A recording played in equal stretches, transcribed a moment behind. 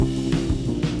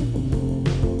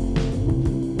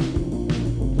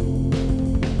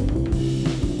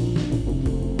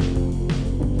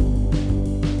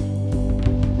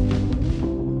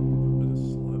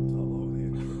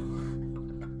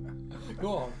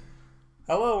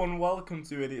Hello and welcome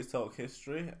to Idiots Talk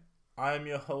History. I am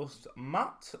your host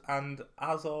Matt, and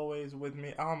as always with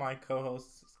me are my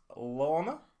co-hosts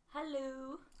Lorna.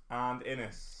 Hello. And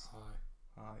Innes.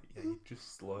 Hi. Yeah, you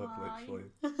just slurped literally.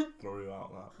 Throw you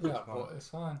out that. Yeah, but it's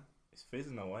fine. It's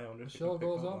fizzing away. I wonder if The it can show pick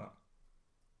goes up on.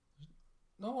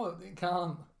 No, it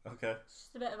can't. that. Okay.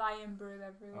 Just a bit of iron brew,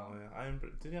 everyone. Oh yeah, Iron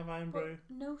Brew. Did you have Iron Brew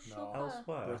No sugar.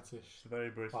 elsewhere? British. It's a very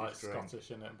British Well, it's drink.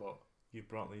 Scottish in it, but You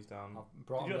brought these down. I've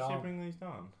brought Did you them actually down. bring these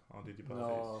down, or did you buy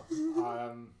No,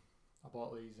 I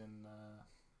bought these in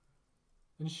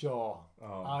Shaw, these?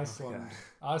 Oh, Iceland. okay.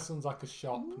 Iceland's like a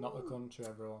shop, not a Ooh. country.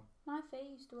 Everyone. My face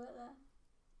used to work there.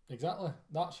 Exactly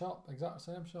that shop, exact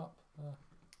same shop.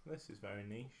 This is very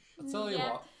niche. I tell you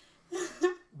Yeah.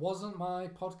 what, wasn't my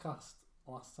podcast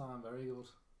last time very good?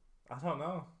 I don't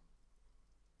know.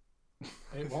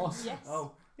 It was. Yes.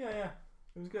 Oh, yeah.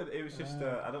 It was good. It was just,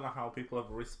 Yeah. I don't know how people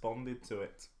have responded to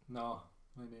it. No,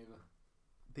 me neither.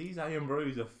 These Iron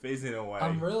Brews are fizzing away.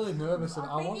 I'm really nervous and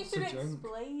I think want you to should drink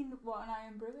explain what an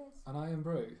iron brew is. an iron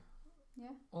brew. Yeah.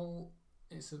 Well,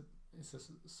 it's a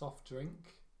soft drink.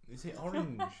 Is it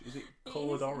orange? Is it It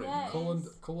coloured is, orange? yeah.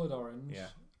 Coloured orange. Yeah.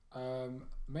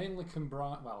 Mainly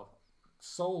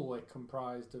solely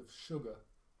comprised of sugar.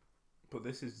 But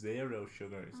this is zero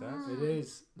sugar, it says. Ah. It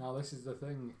is. Now this is the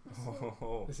thing.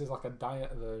 Oh. This is like a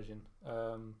diet version.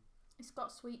 It's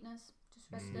got sweetness. Just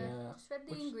read the, Yeah. just read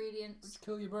the Which- ingredients. Which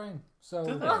kill your brain. So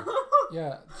Do they?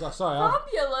 yeah. Sorry,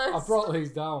 Fabulous. I brought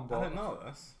these down, I but didn't know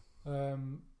this. yeah,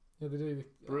 they do.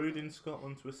 Brewed in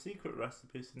Scotland to a secret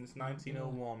recipe since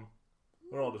 1901.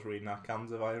 We're all just reading our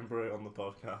cans of Iron Brew on the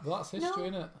podcast. But that's history,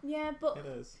 No. innit? Yeah, but It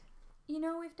is. you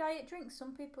know, with diet drinks,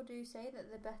 some people do say that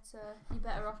you're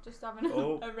better off just having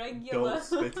Oh, a regular. Don't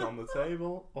spit on the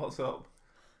table. What's up?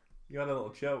 You had a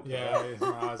little choke. Yeah,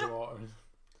 my eyes are watering.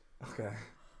 Okay.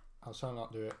 I'll try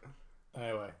not to do it.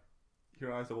 Anyway,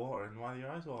 Your eyes are watering. Why are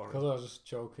your eyes watering? because I was just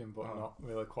choking, but Oh. not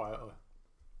really quietly.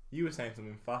 You were saying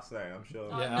something fascinating, I'm sure.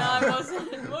 Oh, Yeah. no, I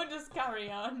wasn't. We'll just carry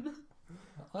on.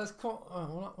 Let's come.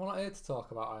 We're not here to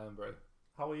talk about Iron Brew.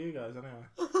 How are you guys anyway?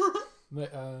 Mate,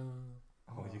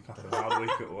 Oh, you've had a hard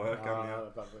week at work, haven't you? a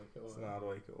bad week at It's work. an hard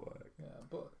week at work. Yeah,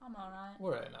 but I'm alright.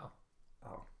 we're here now.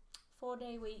 Oh.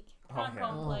 4-day week. Oh, Can't yeah.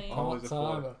 complain. Oh, Always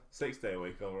what a time? 6-day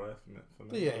week over here for me.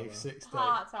 Behave 6 days.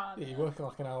 Part time. Yeah, you're working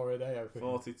like an hour a day. I think.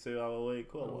 42-hour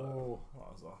week. Well, Oh.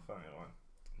 that was off anyway.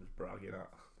 I'm just bragging at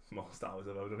most hours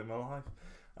I've ever done in my life.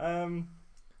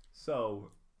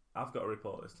 So I've got a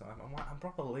report this time. I'm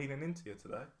proper leaning into you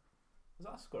today. Was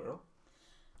that a squirrel?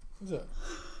 Is it?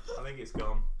 I think it's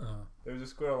gone. Oh, There was a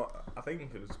squirrel. I think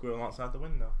it was a squirrel outside the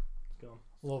window. It's gone.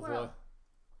 lovely. Well.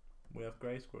 We have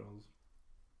grey squirrels.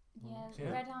 Yeah,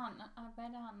 Yeah. red aren't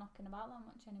knocking about that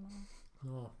much anymore.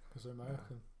 No, because they're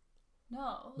American.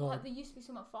 No, No. like there used to be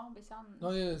some at Formby Sands.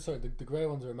 No, yeah, sorry. The grey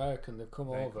ones are American. They've come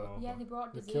They over. come Yeah, they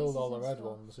brought They diseases killed all the and red stuff.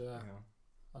 ones. Yeah,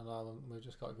 Yeah. and Ireland we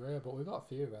just got grey, but we've got a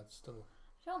few reds still.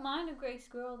 I don't mind a grey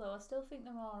squirrel though. I still think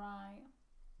they're alright.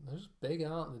 They're just big,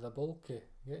 aren't they? They're bulky.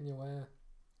 Get in your way.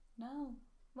 No.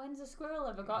 When's a squirrel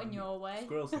ever got in your way?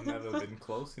 Squirrels have never been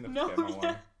close enough No, to get in my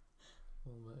way.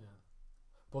 Well, yeah,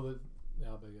 but they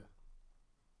are bigger.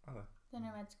 Are they? Then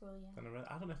a red squirrel, yeah. And a red,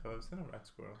 I don't know if I've ever seen a red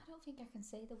squirrel. I don't think I can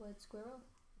say the word squirrel.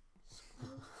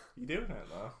 You doing it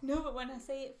though? No, but when I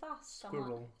say it fast, I'm like,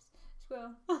 Squirrel.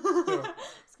 squirrel. Squirrel.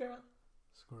 Squirrel.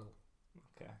 Squirrel.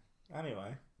 Okay.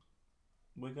 Anyway,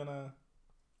 we're gonna.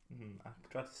 I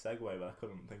tried to segue, but I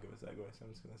couldn't think of a segue, so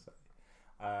I'm just gonna say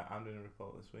I'm doing a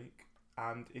report this week,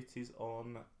 and it is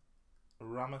on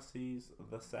Ramesses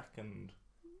II,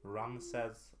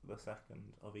 Ramses II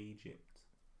of Egypt.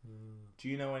 Do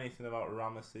you know anything about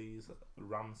Ramses II?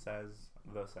 Ramesses.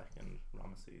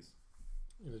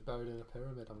 He was buried in a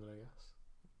pyramid. I'm gonna guess.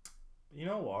 You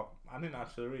know what? I didn't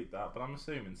actually read that, but I'm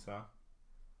assuming so.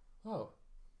 Oh,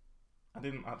 I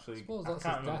didn't actually. I suppose I that's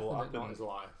can't his death, remember what and not happened. his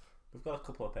life. We've got a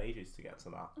couple of pages to get to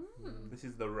that. Mm. This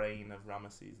is the reign of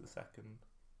Ramesses II.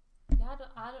 Yeah,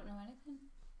 I don't know anything.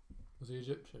 Was he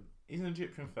Egyptian? He's an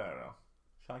Egyptian pharaoh.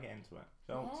 Shall I get into it?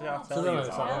 Shall Yeah. I To tell be you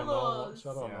honest, I about don't it? know much.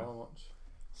 I don't Yeah. know much.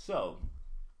 So,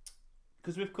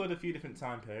 because we've covered a few different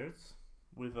time periods,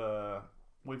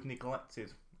 we've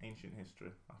neglected ancient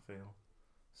history. I feel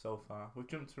so far we've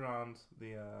jumped around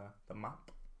the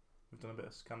map. We've done a bit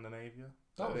of Scandinavia.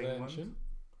 That was England. ancient.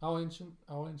 How ancient?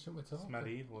 How ancient we're It's talking?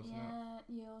 medieval, isn't it? Yeah,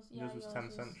 yours. Yeah, Yours was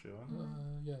 10th century, wasn't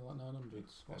it? Yeah, like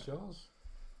 900s. What's yours?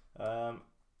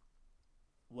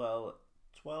 Well,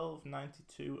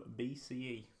 1292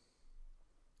 BCE.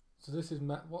 So this is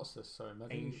what's this? Sorry,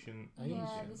 medieval. Ancient. Yeah,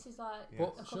 ancient. this is like. Yeah. But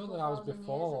a couple surely I was thousand years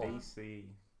before. ago. BC.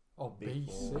 Oh,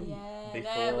 Before. BC. Yeah,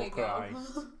 Before there we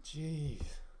Christ. go. Jeez.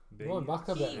 B. Going back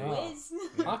a bit Gee now. whiz.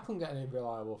 I couldn't get any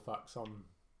reliable facts on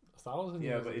 1,000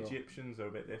 Yeah, years but ago. Egyptians are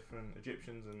a bit different.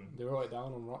 Egyptians and They wrote it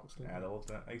down on rocks, didn't yeah, they loved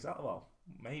it. Exactly. Well,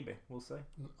 maybe we'll see.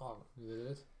 Oh, they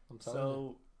did. I'm telling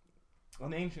you. So,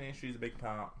 and ancient history is a big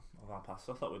part of our past.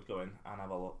 So I thought we'd go in and have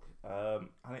a look.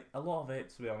 A lot of it,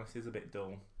 to be honest, is a bit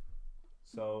dull.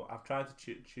 So I've tried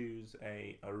to choose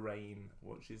a reign,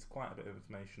 which is quite a bit of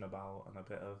information about and a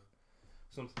bit of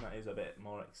something that is a bit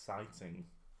more exciting.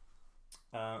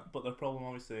 But the problem,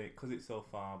 obviously, because it's so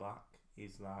far back,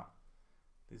 is that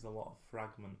there's a lot of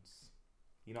fragments.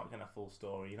 You're not getting a full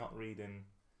story. You're not reading,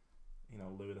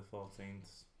 Louis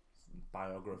XIV's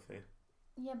biography.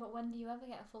 Yeah, but when do you ever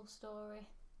get a full story?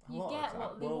 A You lot of get time.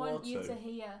 what they World War want you Two. to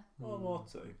hear. World War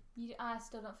Two. I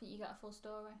still don't think you get a full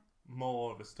story.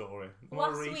 More of a story. The more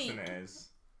Last recent week. it is.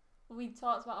 We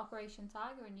talked about Operation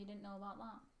Tiger and you didn't know about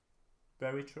that.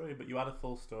 Very true, but you had a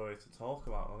full story to talk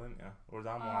about, though, didn't you? Whereas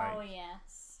I'm Oh, like,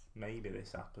 yes. maybe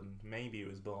this happened. Maybe he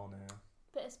was born here.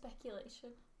 Bit of speculation.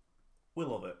 We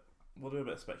love it. We'll do a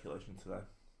bit of speculation today.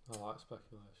 I like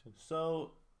speculation.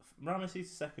 So,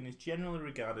 Ramesses II is generally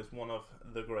regarded as one of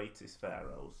the greatest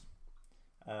pharaohs.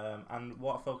 And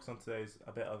what I focus on today is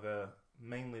a bit of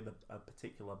mainly a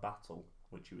particular battle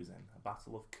which he was in. A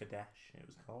battle of Kadesh, it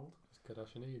was called. Is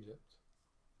Kadesh in Egypt?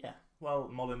 Yeah, well,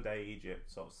 modern day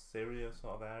Egypt, sort of Syria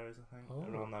sort of areas, I think,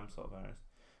 Oh. around them sort of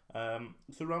areas.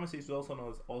 So Ramesses was also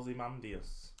known as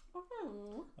Ozymandias,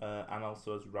 Oh. and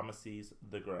also as Ramesses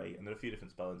the Great. And there are a few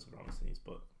different spellings of Ramesses,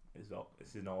 but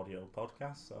it's an audio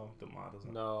podcast, so it doesn't matter, does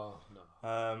it? No.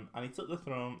 And he took the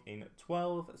throne in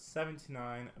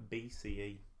 1279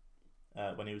 BCE,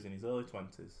 when he was in his early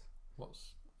 20s.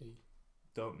 What's E?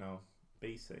 Don't know.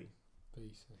 BC.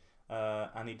 BC?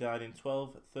 And he died in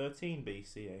 1213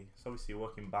 BCE. So obviously you're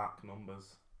working back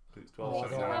numbers. 'Cause it's Oh, Wait,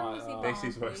 so 1279. when was he This born, This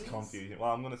is where it's please? confusing.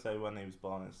 Well, I'm going to say when he was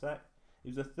born in a sec. He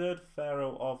was the third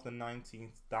pharaoh of the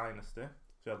 19th dynasty. So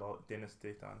he had a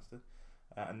dynasty.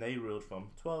 And they ruled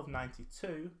from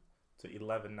 1292 to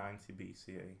 1190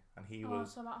 BCE. And he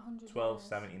was so about 100 years.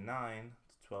 1279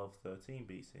 to 1213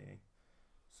 BCE.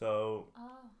 So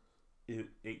Oh.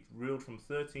 it ruled from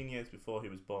 13 years before he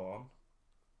was born.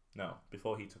 No,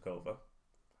 before he took over.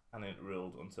 And it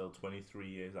ruled until 23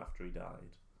 years after he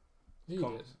died. He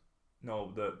Com- did.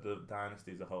 No, the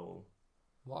dynasty as a whole.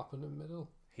 What happened in the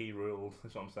middle? He ruled,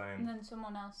 that's what I'm saying. And then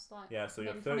someone else, like... Yeah, so you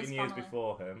maybe have from his 13 years family.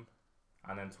 before him,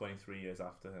 and then 23 years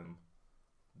after him,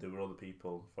 there were other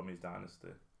people from his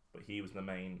dynasty. But he was the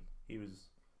main.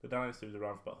 The dynasty was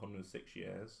around for about 106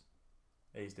 years.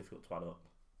 It is difficult to add up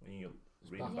when you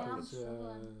read Back Yeah, I'm backwards.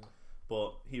 struggling.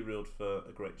 But he ruled for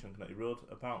a great chunk of it. He ruled,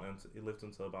 apparently, he lived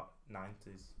until about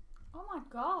 90s, Oh my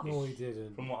gosh. No, he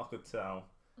didn't. from what I could tell.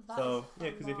 That So, is yeah,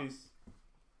 a because if lot. he's.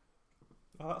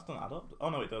 Oh, that's not add up. Oh,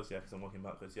 no, it does, yeah, because I'm looking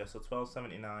backwards. Yeah, so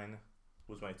 1279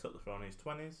 was when he took the throne in his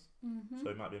 20s. Mhm. So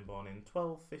he might have been born in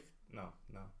 1250. No.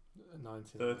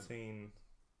 19.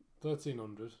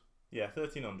 1300. Yeah,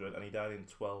 1300, and he died in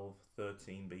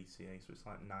 1213 BCE, so it's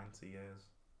like 90 years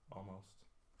almost.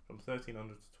 From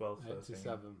 1300 to 1213.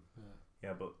 87. Yeah.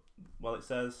 Yeah, but, well, it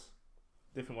says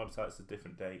different websites have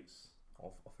different dates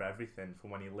for everything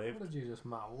from when he lived. What did you just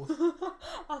mouth?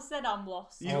 I said I'm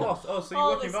lost. You Oh. lost. Oh, so All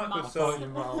you're working this backwards. maths. So I thought you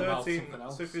mouth 13. something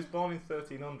else. So if he was born in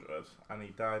 1300 and he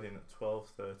died in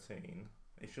 1213,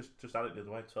 it's just add it the other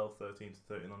way. 1213 to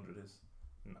 1300 is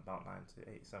about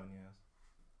 87 years.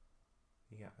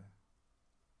 You get me?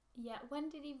 Yeah, when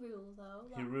did he rule though?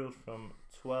 He ruled from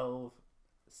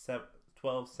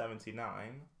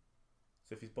 1279.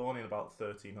 So if he's born in about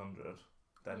 1300,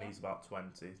 then Yeah. he's about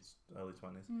 20, early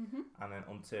 20s, Mhm. and then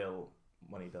until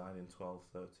when he died in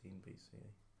 1213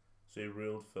 BCE. So he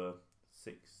ruled for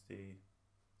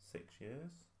 66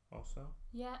 years or so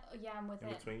Yeah, I'm with in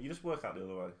it. between. You just work out the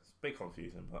other way. It's a bit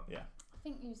confusing, but yeah. I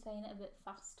think you were saying it a bit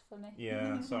fast for me.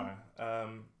 Yeah, sorry.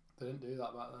 They didn't do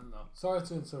that back then, though. Sorry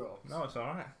to interrupt. No, it's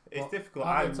alright. It's But difficult.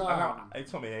 at the time- It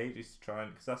took me ages to try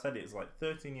and, because I said it's like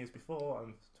 13 years before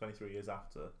and 23 years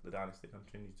after the dynasty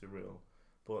continued to rule.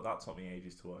 But that took me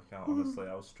ages to work out. Honestly,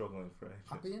 I was struggling for ages.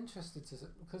 I'd be interested to see,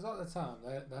 because at the time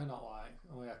they're not like,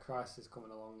 oh yeah, Christ is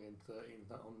coming along in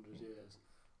 1300 years.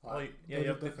 Like, yeah, you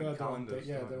have different calendars.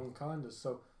 Yeah, don't their you? own calendars.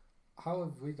 So how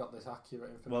have we got this accurate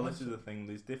information? Well, this is the thing.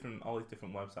 There's all these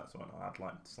different websites and whatnot had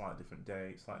like slightly different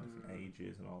dates, slightly different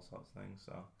ages, and all sorts of things.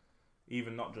 So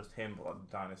even not just him, but like the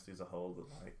dynasty as a whole, that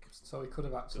like So he could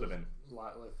have could actually have been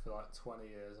like lived for like 20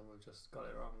 years and we've just got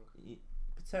it wrong.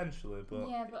 potentially, but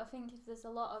Yeah, but I think if there's a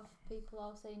lot of people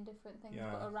all saying different things,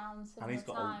 Yeah. but around and similar he's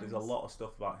got times. there's a lot of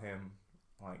stuff about him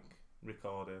like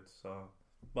recorded. So,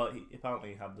 but he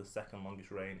apparently had the second longest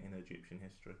reign in Egyptian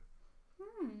history.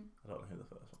 Hmm. I don't know who the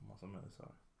first one was. I'm really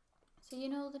sorry. So you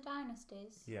know the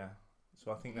dynasties? Yeah.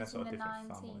 So I think they're He's sort of in the different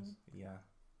 19. families. Yeah.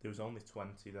 There was only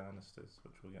 20 dynasties,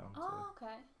 which we'll get on to. Oh,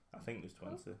 okay. I think there's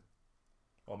 20.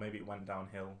 Or maybe it went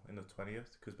downhill in the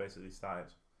 20th, because basically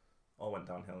all went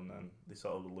downhill, and then they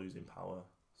sort of were losing power,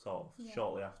 sort of, Yeah.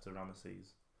 shortly after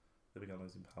Ramesses. They began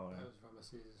losing power. That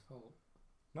was Ramesses' fault.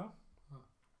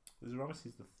 There's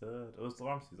Ramesses the Third. It was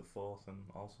Ramesses the Fourth, and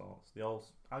all sorts.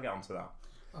 I'll get onto that.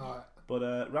 Alright.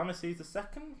 But Ramesses the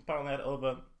Second apparently had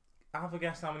over. Have a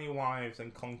guess how many wives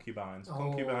and concubines. Oh.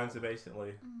 Concubines are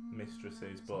basically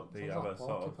mistresses, but they Sounds have like a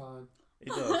sort of. porcupine. It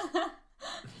does.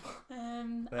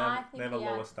 They I have, think they have a he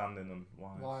lower had, standing than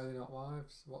wives. Why are they not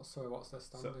wives? What's their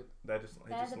standard? They're just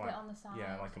they're the like bit on the side.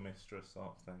 yeah, like a mistress sort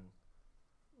of thing.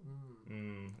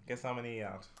 Mm. Guess how many he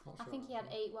had? Not I sure. think he had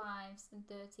 8 wives and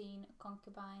 13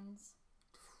 concubines.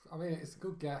 I mean, it's a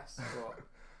good guess, but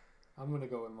I'm going to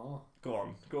go with more. Go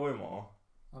on, go in more.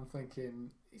 I'm thinking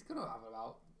he's going to have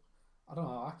about, I don't know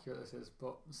how accurate this is,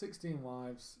 but 16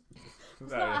 wives,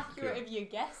 It's not accurate if you're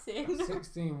guessing.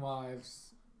 16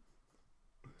 wives,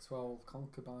 12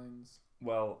 concubines.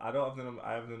 Well, I don't have the number.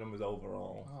 I have the numbers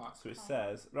overall. Alright. So it Okay.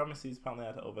 says Ramesses apparently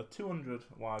had over 200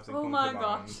 wives and Oh my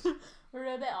concubines. gosh. We're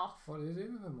a bit off. What did he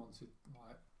do with him once he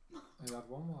had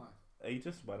one wife? He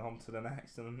just went on to the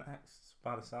next and the next,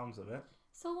 by the sounds of it.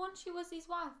 So once she was his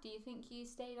wife, do you think he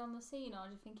stayed on the scene, or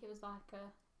do you think it was like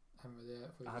a... Henry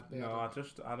VIII.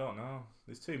 I don't know.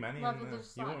 There's too many Rather in there. than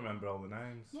just You won't like- remember all the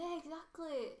names. Yeah,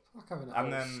 exactly. Like having a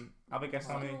And house. then, have a guess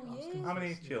how many, Oh, yeah. how many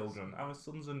Yes. children? I have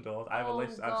sons and daughters. I have a Oh,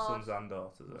 list. I have God. sons and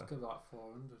daughters. It's There. going to be like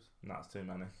 400. That's too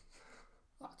many.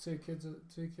 Like two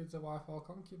kids, a wife or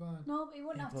concubine. No, but he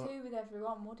wouldn't Yeah, have but- 2 with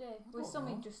everyone, would he? With don't some,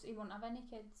 know. he wouldn't have any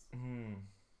kids.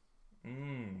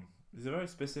 There's a very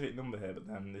specific number here, but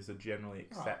then there's a generally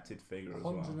accepted figure as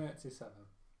well. 187.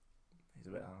 He's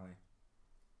a bit high.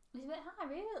 He's a bit high,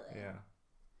 really. Yeah.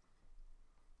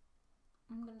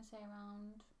 I'm going to say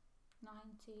around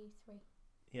 93.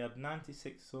 He had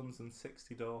 96 sons and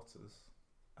 60 daughters.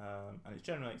 And it's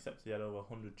generally accepted he had over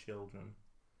 100 children.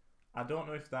 I don't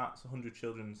know if that's 100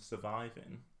 children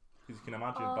surviving, because you can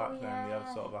imagine Oh, back then they had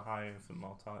yeah. sort of a high infant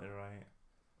mortality rate.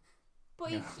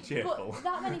 But, Yeah, he, cheerful. but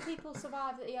that many people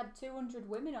survived that he had 200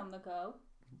 women on the go.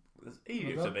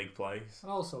 Egypt's a big place.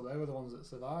 And also, they were the ones that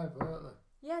survived, weren't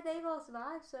they? Yeah, they've all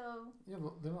survived, so... Yeah,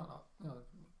 but they might not.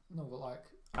 No, but like,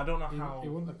 I don't know how. he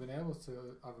wouldn't have been able to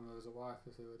have him as a wife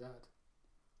if he were dead.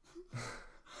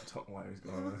 I don't know why he's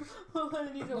going on. Well,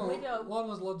 he's a No, widow.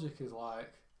 Lana's logic is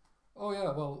like, oh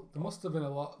yeah, well, there must have been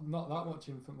not that much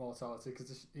infant mortality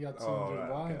because he had 200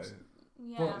 wives.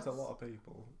 Yeah. It's a lot of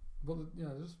people. But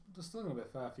there's still going to be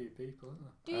a fair few people, isn't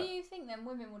there? Do you think then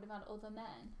women would have had other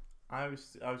men? I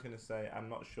was going to say I'm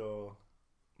not sure.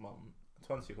 Well,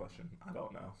 to answer your question, I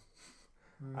don't know.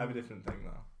 I have a different thing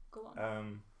though. Go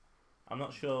on. I'm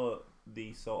not sure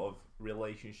the sort of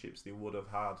relationships they would have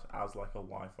had as like a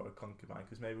wife or a concubine,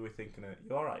 because maybe we're thinking it.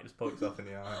 You're alright, just poke yourself in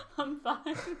the eye. I'm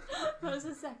fine. That was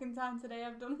the second time today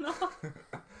I've done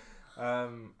that.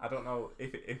 I don't know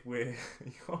if we're.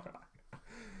 You're alright.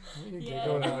 Yeah.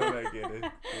 Go on,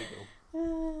 giggle.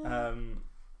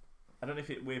 I don't know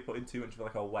if we're putting too much of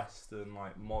like a Western,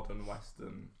 like modern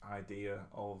Western idea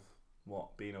of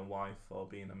what being a wife or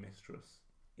being a mistress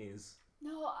is.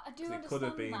 No, I do 'Cause it could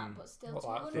have understand that, been- but still, What,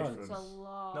 like 200's a difference?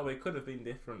 lot. No, it could have been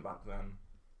different back then.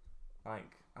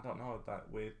 Like, I don't know,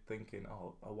 that we're thinking,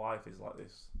 oh, a wife is like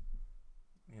this,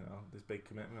 this big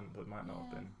commitment, but it might not have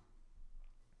Yeah. been.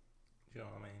 Do you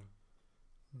know what I mean?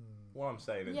 What I'm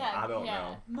saying is, Yeah, I don't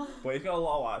yeah. know. But he's got a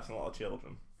lot of wives and a lot of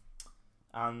children.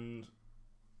 And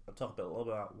I'll talk a little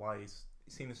bit about why he's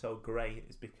seen as so great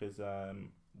is because, a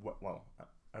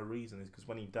reason is because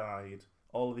when he died,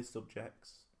 all of his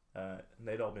subjects,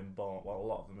 they'd all been born, well, a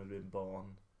lot of them had been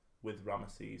born with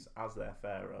Ramesses as their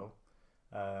pharaoh.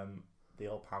 They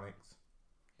all panicked.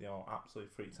 They all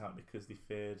absolutely freaked out because they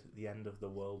feared the end of the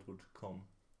world would come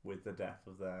with the death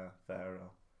of their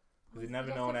pharaoh. Because they'd never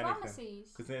Death known of anything. Ramesses.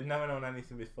 Because they'd never known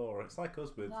anything before. It's like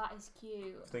us with That is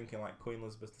cute. thinking like Queen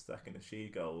Elizabeth II, if she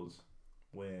goes,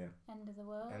 we're End of the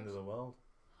world. end of the world.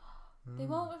 They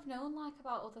won't have known like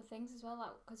about other things as well,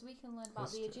 like because we can learn about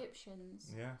the History.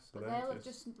 Egyptians. Yeah, so But they they'll have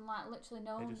just like literally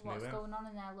known just what's knew it. going on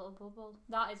in their little bubble.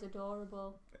 That is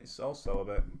adorable. It's also a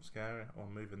bit scary. Oh,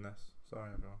 I'm moving this.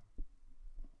 Sorry, everyone.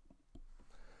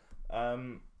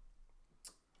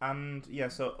 And yeah,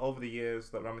 so over the years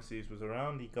that Ramesses was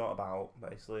around, he got about,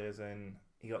 basically, as in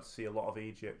he got to see a lot of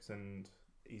Egypt and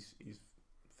his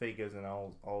figures and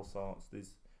all sorts.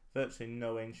 There's virtually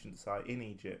no ancient site in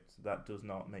Egypt that does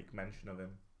not make mention of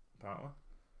him. Apparently,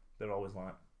 they're always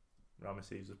like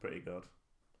Ramesses was pretty good.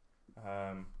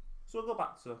 So we'll go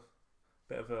back to a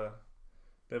bit of a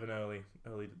Bit of an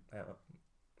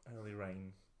early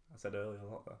reign. I said early a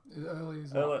lot there. Early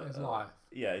his Early- life.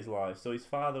 Yeah, his life. So his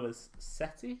father was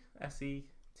Seti,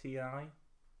 S-E-T-I.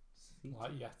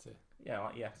 Like Yeti. Yeah,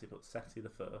 like Yeti, but Seti the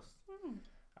first. Hmm.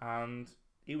 And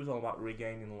he was all about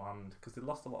regaining land because they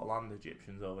lost a lot of land,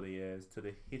 Egyptians, over the years to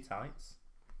the Hittites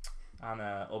and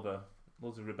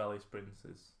loads of rebellious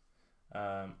princes.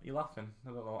 You're laughing? I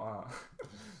don't know what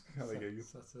that. There you go.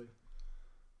 Seti.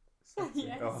 Seti.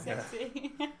 Yeah, Oh, yeah.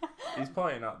 sexy. He's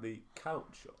pointing at the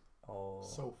couch or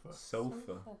Sofa.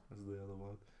 sofa is the other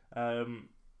word.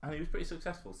 And he was pretty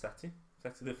successful, Seti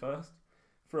the first,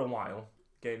 for a while,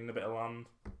 gaining a bit of land.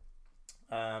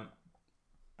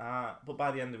 But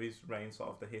by the end of his reign, sort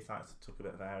of the Hittites took a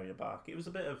bit of area back. It was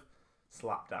a bit of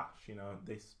slapdash, you know.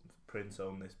 This prince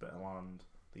owned this bit of land.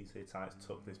 These Hittites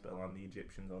took this bit of land. The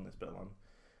Egyptians owned this bit of land.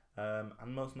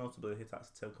 And most notably, the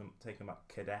Hittites taken back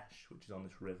Kadesh, which is on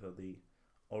this river, the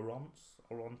Orontes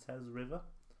River.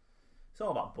 It's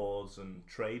all about boards and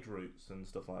trade routes and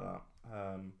stuff like that.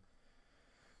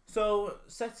 So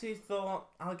Seti thought,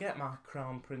 I'll get my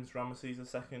crown prince Ramesses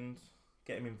II,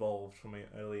 get him involved from an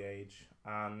early age,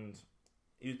 and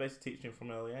he was basically teaching him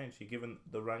from an early age. He given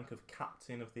the rank of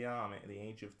captain of the army at the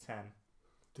age of 10.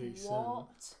 Decent.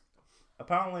 What?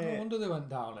 Apparently, No wonder they went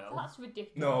downhill. That's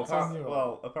ridiculous. no. That's on your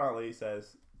own. Apparently, he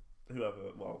says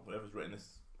whoever's written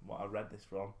this, what I read this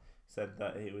from, said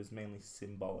that it was mainly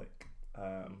symbolic.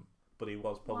 But he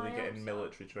was probably Why getting else?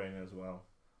 military training as well.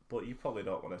 But you probably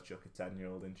don't want to chuck a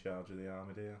 10-year-old in charge of the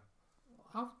army, do you?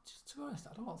 To be honest,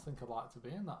 I don't think I'd like to be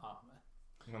in that army.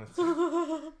 I'm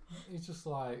gonna He's just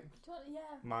like Yeah.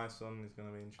 my son is going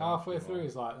to be in charge. halfway of the through. war.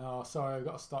 He's like, "No, sorry, I've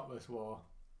got to stop this war.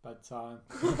 Bedtime.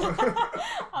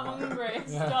 I'm hungry.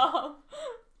 Yeah. Stop.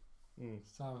 Mm.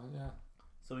 It's time. Yeah.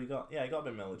 So he got a bit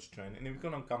of military training, and he was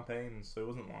going on campaigns, so it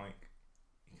wasn't like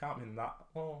he can't have been that.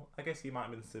 Well, I guess he might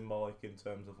have been symbolic in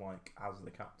terms of like as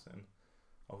the captain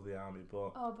of the army,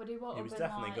 but Oh, but he won't he have was been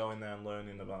definitely like... going there and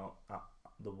learning about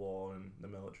the war and the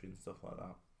military and stuff like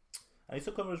that. And he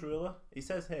took over as ruler. He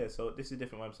says here, so this is a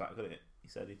different website. He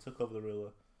said he took over the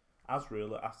ruler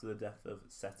after the death of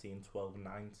Seti in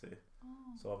 1290. Oh.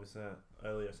 So obviously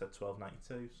earlier I said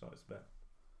 1292, so it's a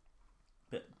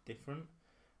bit different.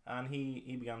 And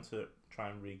he began to try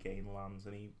and regain lands,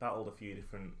 and he battled a few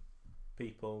different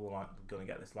people who were like, we're going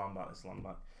to get this land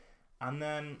back. And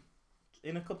then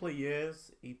in a couple of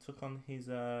years, he took on his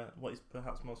what he's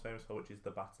perhaps most famous for, which is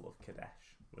the Battle of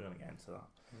Kadesh. We're going to get into that.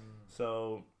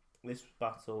 So this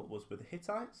battle was with the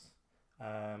Hittites,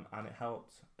 and it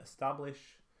helped establish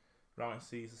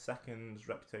Ramesses II's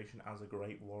reputation as a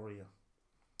great warrior.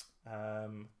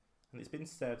 And it's been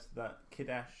said that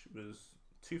Kadesh was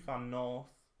too far north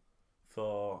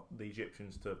for the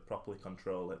Egyptians to properly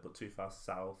control it, but too far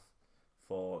south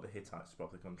for the Hittites to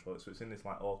properly control it. So it's in this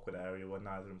like awkward area where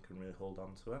neither of them can really hold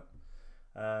on to it.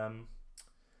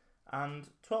 And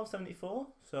 1274,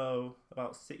 so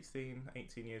about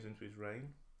 18 years into his reign,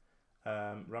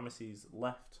 Ramesses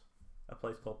left a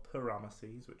place called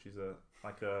Per-Ramesses, which is a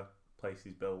place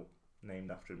he's built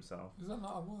named after himself. Is that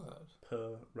not a word?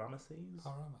 Per-Ramesses?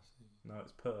 Parameter. No,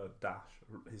 it's per dash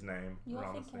his name. You're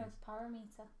Ramesses. thinking of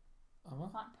parameter, Am I?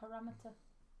 like parameter.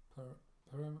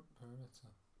 Perimeter.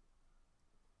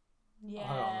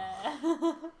 Yeah.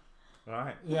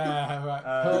 Right. Yeah, right.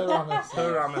 Parameter.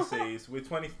 Per-Ramesses with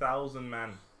 20,000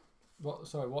 men. What?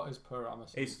 Sorry, what is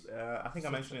Parameter? It's I think I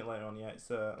mentioned it later on. Yeah, it's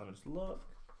let me just look.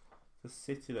 The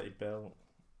city that he built,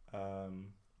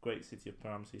 great city of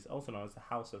Per-Ramesses, also known as the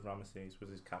House of Ramesses, was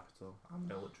his capital and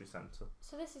military centre.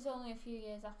 So this is only a few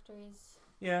years after his...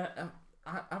 Yeah,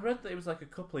 I read that it was like a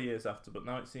couple of years after, but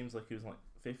now it seems like he was like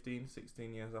 15,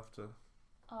 16 years after.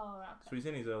 Oh, right. So he's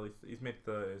in his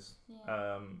mid-30s.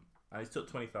 Yeah. And he's took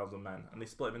 20,000 men, and they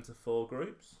split him into 4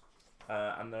 groups,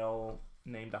 and they're all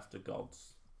named after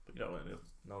gods, but you don't really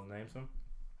know the names of them.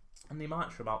 And they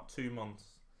marched for about 2 months.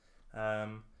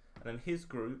 And then his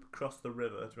group crossed the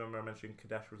river. Do you remember I mentioned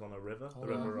Kadesh was on a river? The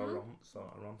river Orontes.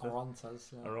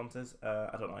 Orontes, yeah. Orontes.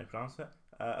 I don't know how you pronounce it.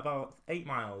 About 8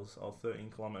 miles or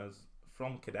 13 kilometres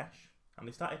from Kadesh. And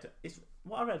they started to...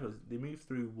 what I read was they moved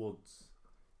through woods.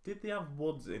 Did they have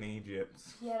woods in Egypt?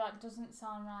 Yeah, that doesn't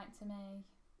sound right to me.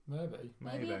 Maybe.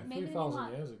 Maybe A they few mean thousand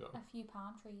like years ago. a few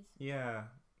palm trees. Yeah.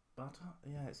 But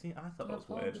I thought that was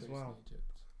weird as well.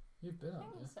 Egypt. You've been, I haven't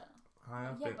you? think so. I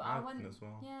have Yeah, been, but I I've went- been as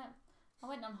well. Yeah. I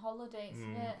went on holiday. It's a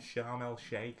bit... Sharm el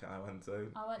Sheikh I went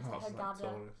to. I went to That's like Hurghada.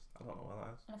 tourist. I don't know where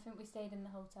that is. And I think we stayed in the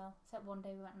hotel. Except one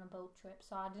day we went on a boat trip,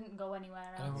 so I didn't go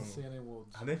anywhere I else. don't see any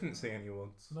woods. I didn't see any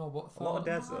woods. No, but A lot of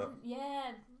thou- desert.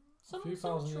 Yeah. Some few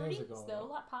thousand years trees ago. though,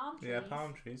 like palm trees. Yeah,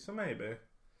 palm trees, so maybe.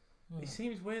 Yeah. It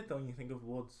seems weird though when you think of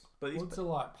woods, but Woods are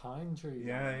like pine trees.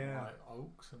 Yeah, aren't they? yeah. Like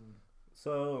oaks and.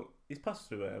 so he's passed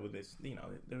through there with this. You know,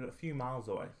 they're a few miles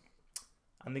away,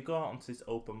 and they go out onto this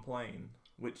open plain,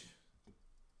 which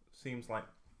seems like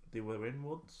they were in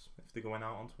woods if they're going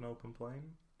out onto an open plain.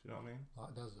 Do you know what I mean?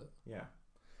 Like desert. Yeah.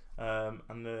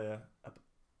 And they're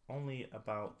only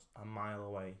about a mile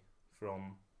away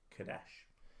from Kadesh.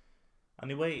 And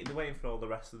they're waiting for all the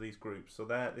rest of these groups. So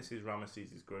this is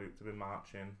Ramesses' group. They've been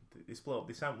marching. They split up.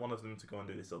 They sent one of them to go and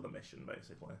do this other mission,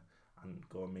 basically, and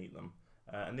go and meet them.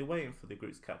 And they're waiting for the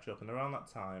groups to catch up. And around that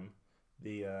time,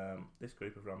 this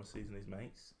group of Ramesses and his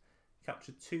mates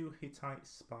captured 2 Hittite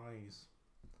spies.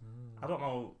 I don't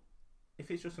know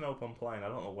if it's just an open plain. I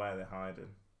don't know where they're hiding.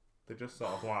 They're just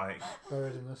sort of like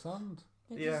Buried in the sand.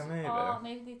 Yeah, maybe. Or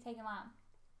maybe they've taken like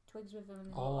twigs with them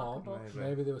and they look like a bush.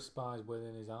 Maybe they were spies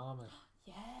within his army.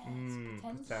 Yes,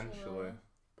 potentially.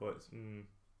 But it's,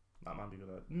 that might be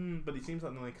good. But it seems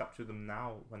like they only captured them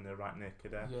now when they're right near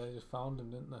Kadesh. Yeah, they just found him,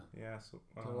 didn't they? Yeah, so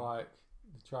They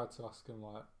tried to ask him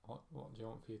like, what do you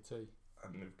want for your tea?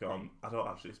 and they've gone, I don't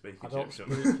actually speak I don't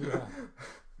Egyptian. speak, yeah.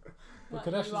 But Like,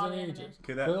 Kadesh you is are in the enemy. Egypt.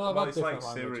 Kadesh, They'll have well, had it's like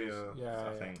different Syria, languages. Yeah, I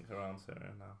yeah. think, around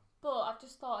Syria now. But I've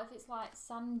just thought if it's like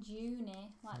sand dune,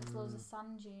 like there's loads of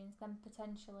sand dunes, then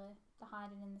potentially they're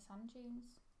hiding in the sand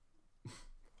dunes.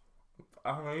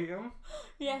 I'll eat them.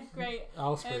 Yeah, great.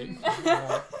 I'll speak.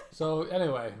 Um, So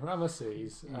anyway,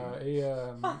 Ramesses,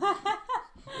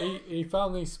 he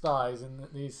found these spies and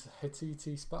these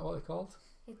Hittite spies. What are they called?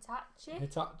 Hitachi?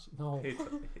 Hitachi? No. You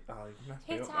messed me up now.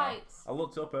 Hittites. I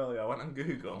looked up earlier, I went on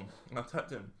Google and I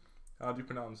typed in, how do you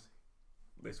pronounce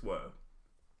this word?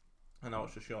 And I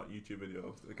watched a short YouTube video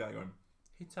of the guy going,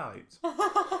 Hittite.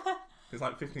 It's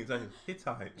like 15 seconds.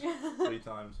 Hittite. 3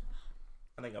 times.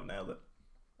 I think I've nailed it.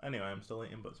 Anyway, I'm still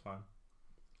eating, but it's fine.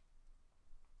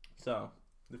 So,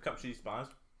 they've captured these spies.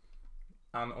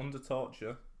 And under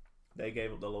torture, they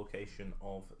gave up the location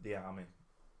of the army.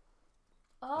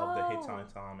 Of the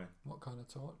Hittite army. What kind of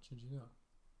torture do you know?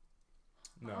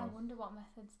 No. I wonder what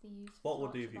methods they use. What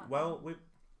would you? Well,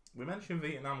 we mentioned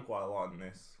Vietnam quite a lot in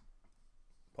this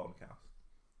podcast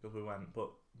because but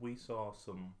we saw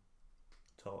some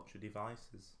torture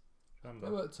devices. Remember?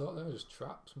 They were just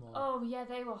traps more. Oh yeah,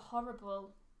 they were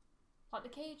horrible. Like the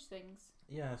cage things.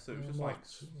 Yeah, so it was Yeah, just more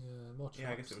like more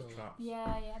traps. I guess it was traps.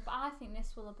 Yeah, but I think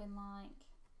this will have been like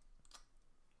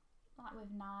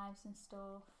with knives and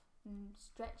stuff and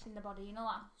stretching the body. You know,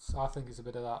 like So I think it's a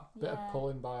bit of that, bit of Yeah.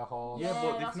 pulling by a horse. Yeah,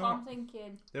 but that's they've what not- I'm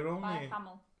thinking. They're By a only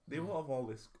camel. they won't have all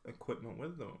this equipment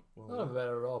with them. They'll Well, have a bit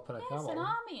of rope and a Yeah, it's an camel.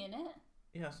 army in it.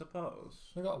 yeah, I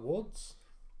suppose They got woods.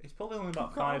 it's probably only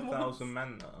about Got 5,000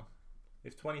 men though.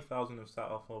 If 20,000 have set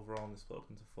off overall, and they split up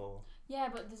into 4. Yeah,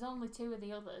 but there's only 2 of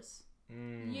the others.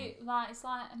 Mm. It's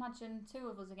like imagine 2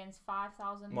 of us against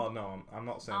 5,000. Well, no, I'm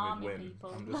not saying Army we'd win.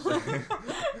 people. I'm just saying.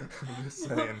 I'm just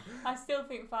saying. I still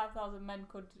think 5,000 men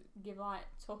could give like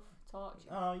tough torture.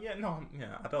 Oh yeah, no,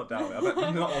 yeah, I don't doubt it. I bet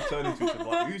they're not all turning to each other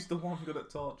like, who's the one good at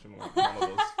torture? One of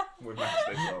us. We've messed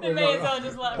this up. They may as well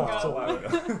just let them Bottle.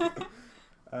 go.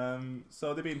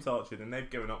 So they've been tortured and they've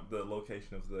given up the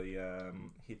location of the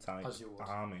Hittite As you would.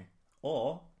 army,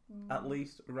 or Mm. at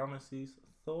least Ramesses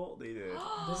thought they did.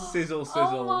 Sizzle, Oh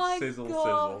sizzle, my sizzle,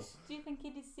 gosh. sizzle. Do you think he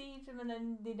deceived them and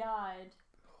then they died?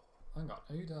 Hang on,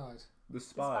 who died? The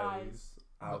spies.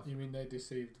 What, you mean they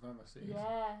deceived Ramesses?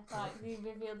 Yeah, like they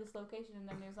revealed this location and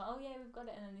then they was like, oh yeah, we've got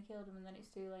it, and then they killed him and then it's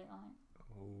too late. Like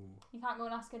Ooh. you can't go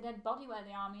and ask a dead body where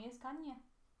the army is, can you?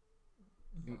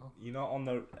 No. You're not on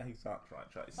the exact right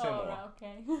track. It's similar. Oh, right,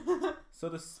 okay. So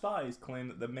the spies claim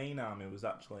that the main army was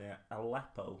actually at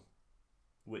Aleppo,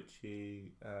 which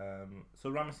he.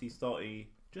 So Ramesses thought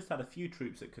he just had a few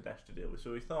troops at Kadesh to deal with.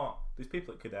 So he thought there's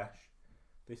people at Kadesh.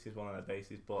 This is one of their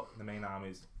bases, but the main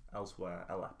army's elsewhere,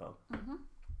 Aleppo. Mhm.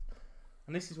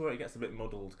 And this is where it gets a bit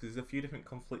muddled because there's a few different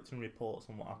conflicting reports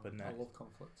on what happened I next. love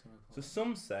conflicting reports. So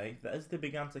some say that as they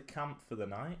began to camp for the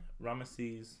night,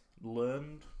 Ramesses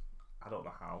learned, I don't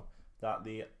know how, that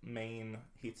the main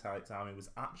Hittite army was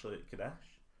actually at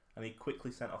Kadesh, and he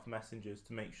quickly sent off messengers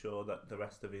to make sure that the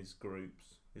rest of his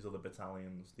groups, his other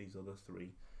battalions, these other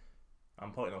 3,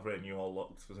 I'm pointing over it and you all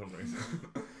looked for some reason,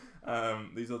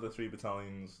 these other 3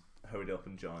 battalions hurried up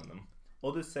and joined them.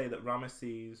 Others say that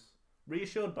Ramesses,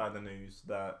 reassured by the news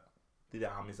that the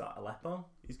army's at Aleppo,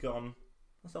 he's gone,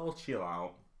 let's all chill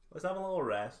out. Let's have a little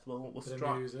rest. We'll Bit of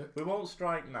strike. music. We won't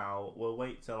strike now. We'll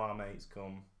wait till our mates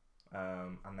come,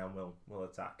 and then we'll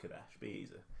attack Kadesh. Be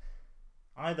easy.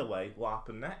 Either way, what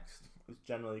happened next was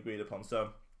generally agreed upon. So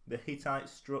the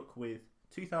Hittites struck with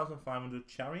 2,500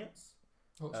 chariots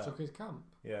What struck his camp?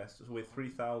 Yes, with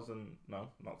 3,000, no,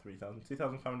 not 3,000,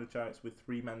 2,500 chariots with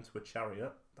 3 men to a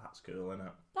chariot. That's cool, isn't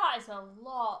it? That is a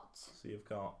lot. So you've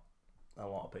got a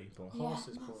lot of people. Yeah.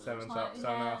 Horses, probably. Seven Like, and a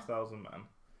half thousand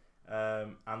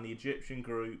men. And the Egyptian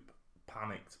group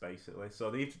panicked, basically. So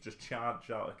they had to just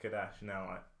charge out of Kadesh, and they're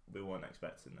like, we weren't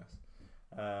expecting this.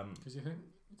 Because you think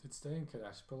they'd stay in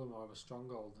Kadesh, probably more of a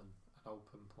stronghold than an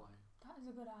open plain. That is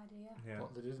a good idea. Yeah.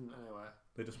 But they didn't anyway.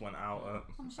 They just went out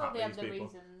I'm sure at they have these the people.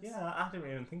 reasons. Yeah, I didn't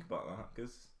even think about that,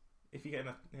 because if you're getting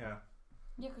a... Yeah.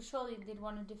 Yeah, because surely they'd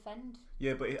want to defend.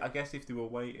 Yeah, but I guess if they were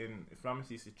waiting... If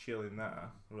Ramesses is chilling there,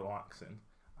 relaxing,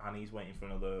 and he's waiting for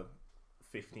another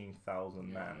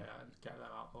 15,000 men... Yeah, get them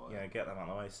out the way. Yeah, get them out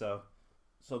of the way. So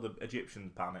the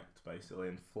Egyptians panicked, basically,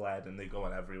 and fled, and they're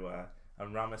going everywhere.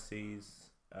 And Ramesses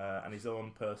and his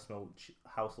own personal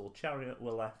household chariot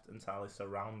were left entirely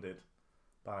surrounded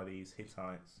by these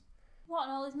Hittites. What,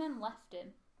 and all his men left him?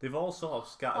 They've all sort of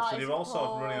scattered, That so is they've all sort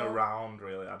of running poor. around,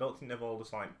 really. I don't think they've all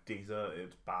just, like,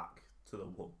 deserted back to the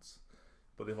woods,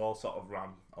 but they've all sort of ran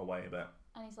away a bit.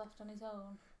 And he's left on his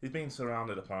own. He's been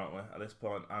surrounded, apparently, at this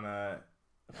point, and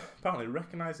apparently,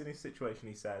 recognising his situation,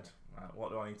 he said, right, what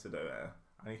do I need to do here?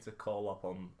 I need to call up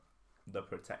on the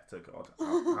protector god,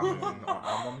 Amun, or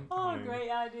Ammon. Oh, Amun. great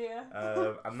idea.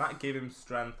 And that gave him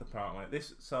strength, apparently.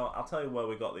 So I'll tell you where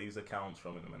we got these accounts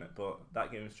from in a minute, but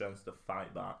that gave him strength to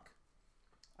fight back.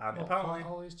 And What, apparently,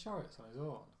 fight all these chariots on his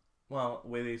own? well,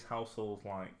 with his household,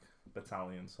 like,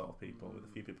 battalion sort of people, with a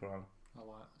few people around. I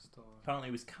like the story. Apparently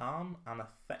he was calm and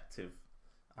effective,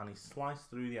 and he sliced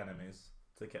through the enemies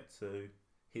to get to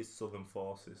his southern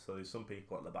forces. So there's some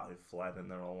people at the back who fled, and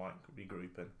they're all, like,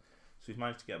 regrouping. So he's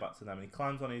managed to get back to them, and he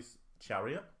climbs on his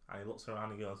chariot, and he looks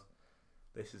around and he goes,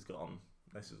 this has gotten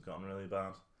really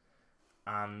bad.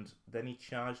 And then he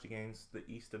charged against the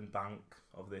eastern bank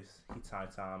of this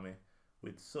Hittite army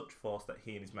with such force that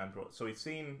he and his men brought... So he's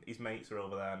seen his mates are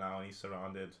over there now, and he's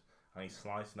surrounded, and he's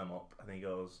slicing them up, and he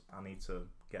goes, I need to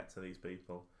get to these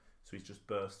people. So he's just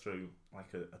burst through,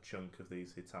 like, a chunk of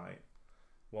these Hittite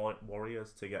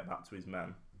warriors to get back to his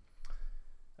men.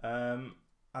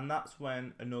 And that's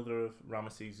when another of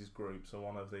Ramesses' groups, so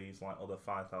one of these, like, other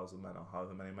 5,000 men or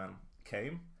however many men,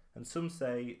 came. And some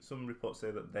reports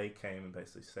say that they came and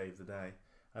basically saved the day,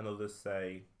 and others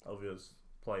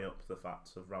play up the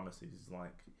facts of Ramesses',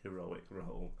 like, heroic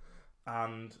role.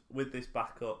 And with this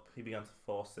backup, he began to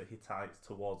force the Hittites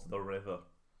towards the river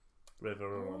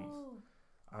Arons. Ooh.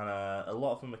 And a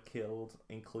lot of them were killed,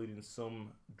 including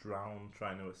some drowned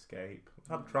trying to escape.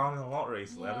 I've had drowning a lot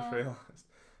recently, I just Yeah. realised.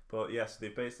 But yes, they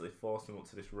basically forced them up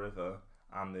to this river,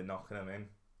 and they're knocking them in.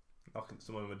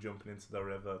 Some of them are jumping into the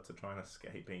river to try and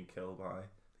escape being killed by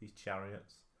these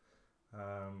chariots.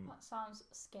 That sounds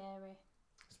scary.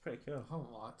 It's pretty cool. I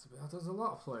wouldn't like to be. There's a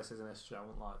lot of places in history I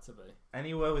wouldn't like to be.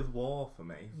 Anywhere with war for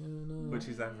me, Yeah, no. which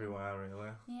is everywhere really.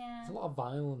 Yeah. There's a lot of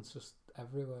violence just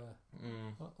everywhere.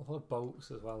 Mm. A lot of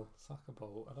boats as well. Sack a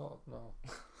boat. I don't know.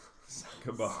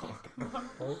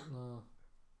 Sakabo. Boat? No.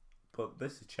 But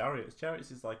this is chariots. Chariots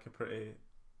is like a pretty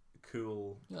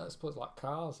cool. Yeah, I suppose like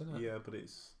cars, isn't it? Yeah, but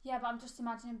it's Yeah, but I'm just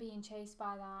imagining being chased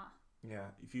by that. yeah.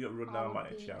 If you get run I down would by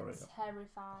a be chariot,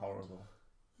 terrified. horrible.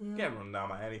 Get run down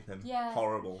by anything. Yeah.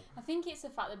 Horrible. I think it's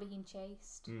the fact they're being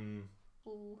chased. Mm.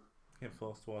 Ooh. Get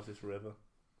forced towards this river.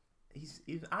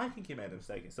 I think he made a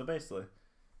mistake. So basically,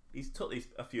 he's took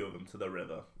a few of them to the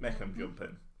river, making them jump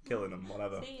in, killing them,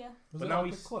 whatever. See ya. Was But it now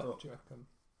like he's a cliff, stuck. do you reckon?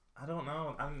 I don't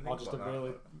know. I didn't Or think just a about that.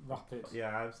 really rapid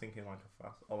Yeah, I was thinking like a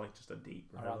fast, or like just a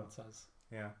deep river. Orantes.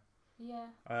 Yeah.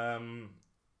 Yeah.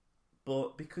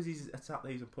 But because he's attacked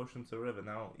these and pushed them to the river,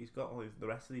 now he's got the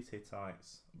rest of these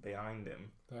Hittites behind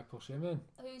him. They push him in.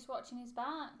 Who's watching his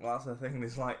back? Well, that's the thing.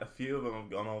 There's like a few of them have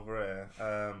gone over here,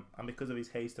 and because of his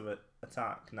haste of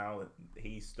attack, now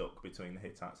he's stuck between the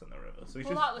Hittites and the river. So he's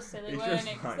Well, just that was silly, it's weren't just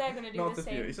it? Because like- they're going to do not the a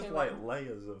few. same It's just to like him.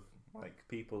 layers of like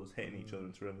people just hitting each other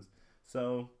into rivers.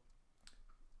 So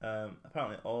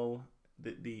apparently, all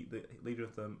the leader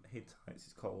of the Hittites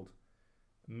is called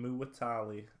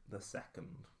Muwatalli II.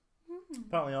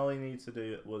 Apparently, all he needed to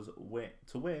do was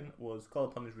win was call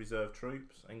upon his reserve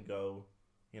troops and go,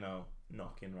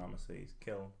 knock in Ramesses,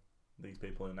 kill these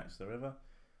people who are next to the river.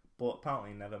 But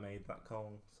apparently, he never made that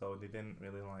call, so they didn't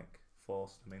really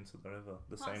force them into the river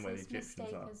the same way the That's his Egyptians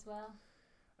mistake are. as well.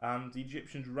 And the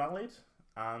Egyptians rallied,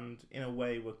 and in a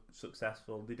way were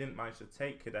successful. They didn't manage to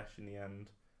take Kadesh in the end,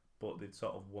 but they'd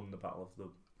sort of won the battle of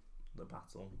the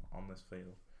battle on this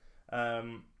field.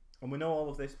 And we know all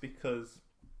of this because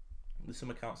there's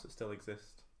some accounts that still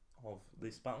exist of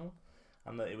this battle,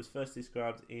 and that it was first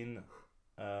described in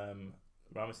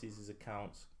Ramesses'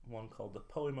 accounts, one called the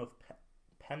Poem of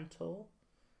Pentuer,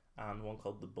 and one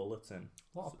called The Bulletin.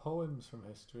 A lot of poems from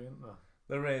history, isn't there?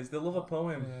 There is. They love a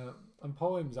poem. Yeah, and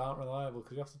poems aren't reliable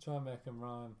because you have to try and make them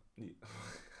rhyme.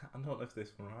 I don't know if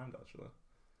this one rhymed actually.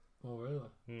 Oh,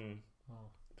 really? Oh.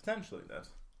 Potentially did.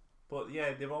 But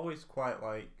yeah, they're always quite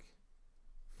like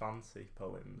fancy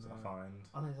poems, I find.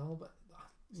 And it's all but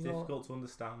It's difficult to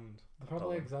understand. They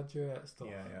probably exaggerate stuff.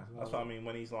 Yeah, yeah. Well. That's what I mean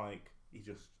when he's like, he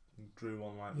just drew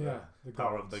on like the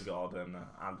power gods. of the god and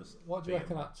I just. What do you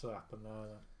reckon actually happened there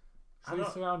then? I So he's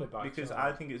don't- surrounded by Because children.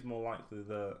 I think it's more likely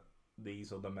that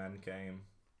these other men came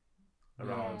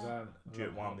around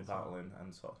while they're battling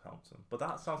and sort of helped them. But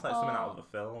that sounds like something out of a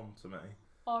film to me.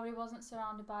 Or he wasn't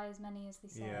surrounded by as many as they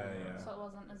said, Yeah. so it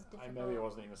wasn't as difficult. Maybe he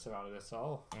wasn't even surrounded at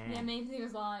all. Yeah, maybe he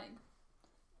was like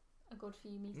a good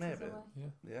few meters Maybe.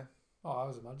 away. Yeah. Oh, I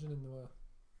was imagining they were.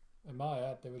 In my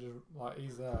head, they were just like,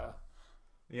 he's there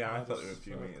Yeah, I Yeah, thought they were a just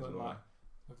few meters circling, away. like,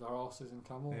 with their horses and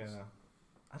camels. Yeah.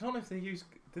 I don't know if they use.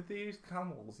 Did they use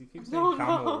camels? You keep saying No,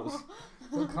 camels.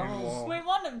 But camels, war. We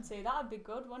want them to. That'd be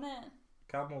good, wouldn't it?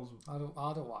 Camels. I don't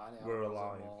want any We're animals in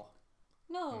alive. war.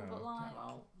 No, No. but like, Get 'em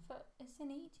out. it's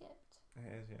in Egypt.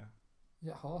 It is, yeah.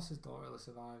 Yeah, horses don't really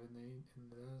survive in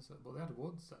the desert, but they had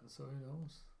woods then, so who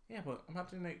knows? Yeah, but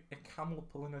imagine a camel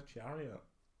pulling a chariot.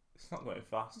 It's not very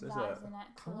fast, is That it? is an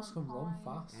Camels excellent can run point.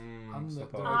 fast. And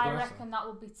they're I aggressive. reckon that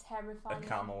would be a terrifying.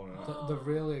 camel. No. They're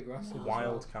really aggressive. as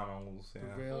Wild well. camels, yeah.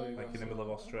 They're really Like Like in the aggressive. middle of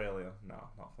Australia. No,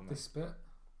 not for me. They spit.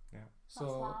 Yeah. That's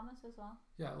So llamas as well.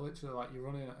 yeah, literally like you're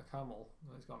running at a camel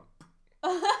and it's gone.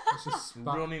 It's just spat.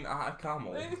 Running at a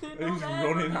camel? They're not Who's there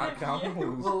running running at at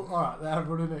camels? Well, alright, they're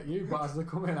running at you, but as they're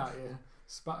coming at you,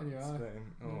 spat in your eye.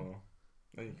 Same. Oh.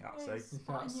 And you can't Yes. see. You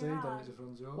Spat can't in see, your then eye. it just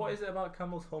runs you over. What is it about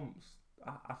camels' humps?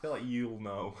 I feel like you'll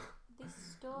know. They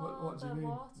store What do you the mean?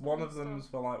 water. One and of them's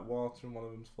stuff. for like water and one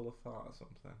of them's full of fat or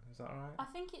something. Is that right? I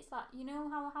think it's like, you know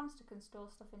how a hamster can store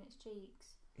stuff in its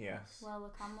cheeks? Yes. Well, a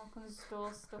camel can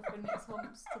store stuff in its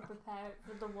humps to prepare it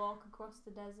for the walk across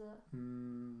the desert.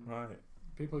 Right.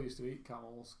 People used to eat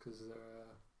camels because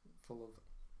they're full of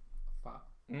fat,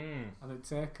 Mm. and they'd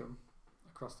take them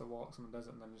across the walks in the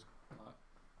desert and then just like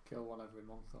kill one every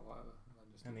month or whatever, and then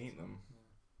just And eat them. Yeah.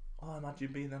 Oh,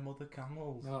 imagine being them other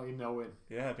camels. No, you know it.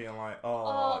 Yeah, being like,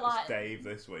 Oh, it's like- Dave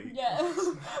this week. Yeah.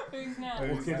 Who's next?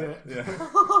 Who's Look at next? it.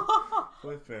 Yeah.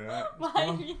 Flipping it. Why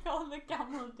have you called the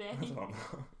camel I day? don't know.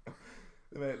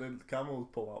 They make the camels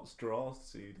pull out straws to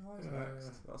see who dies Yeah, next.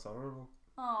 yeah. That's horrible.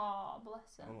 Oh,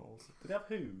 bless him. Animals. Did they have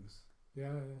hooves?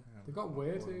 Yeah. They've got I'm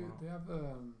weird. not pulling them They have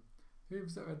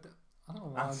hooves that are. I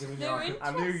don't know out. why I'm doing They're that.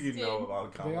 I knew you'd know interesting.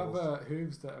 about They have camels.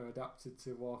 hooves that are adapted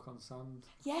to walk on sand.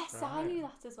 Yes, I Right. knew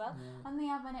that as well. Yeah, And they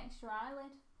have an extra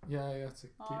eyelid. yeah, to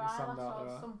keep Or the sand eyelash out or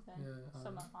of that. something. Yeah,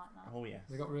 Something like that. Oh, yes.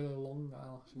 They got really long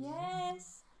eyelashes.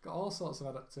 Yes. Got all sorts of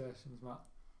adaptations, Matt.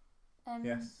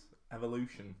 Yes.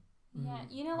 Evolution. Yeah,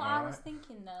 Mm. you know what I was Alright.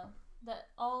 thinking though? That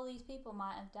all these people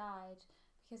might have died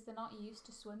because they're not used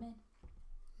to swimming.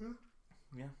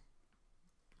 Yeah.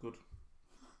 Good.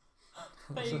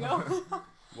 There you go.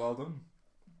 Well done.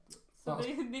 So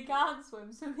they can't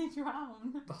swim, so they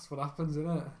drown. That's what happens,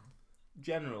 isn't it?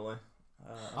 Generally.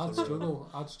 I'd so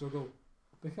struggle.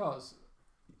 Because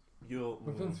You're.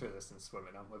 we've been through this in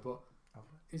swimming, haven't we? But Have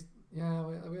it's, yeah,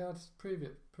 we had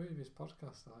previous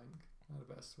podcast, I think. We had a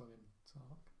bit of swimming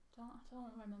talk. I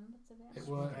don't remember to be It honest.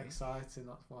 weren't Swimming. exciting,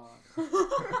 that's why.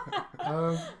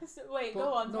 So, wait, But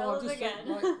go on, no, tell I us just again.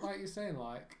 think, like you're saying,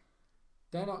 like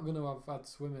they're not going to have had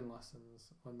swimming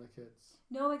lessons when they're kids.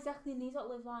 No, exactly. And these don't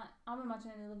live like. I'm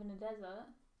imagining they live in a desert.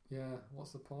 Yeah,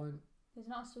 what's the point? There's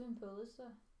not a swimming pool, is there?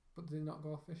 But do they not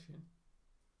go fishing?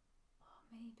 Oh,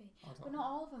 maybe. I don't But know. not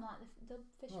all of them. Like the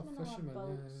fishermen will have fishermen,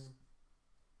 boats.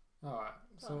 yeah. Alright,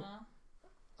 Don't so know.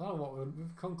 I don't know what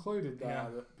we've concluded there Yeah.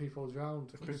 that people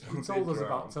drowned. People You told did us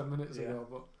about drown. 10 minutes Yeah. ago,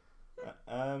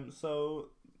 but So,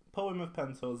 Poem of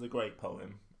Pento is a great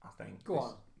poem, I think. Go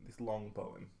on. This long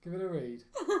poem. give it a read.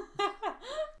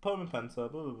 Poem of Pento,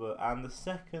 blah, blah, blah. And the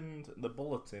second, the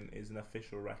bulletin is an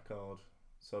official record.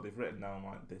 So they've written down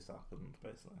like this happened,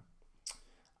 basically.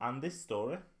 And this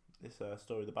story,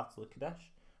 story of the Battle of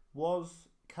Kadesh, was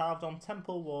carved on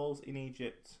temple walls in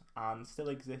Egypt and still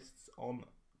exists on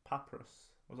papyrus.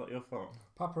 Was that your phone?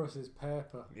 Papyrus is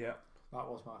paper. Yeah. That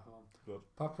was my phone. Good.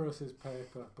 Papyrus is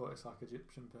paper, but it's like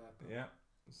Egyptian paper. Yeah.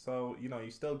 So, you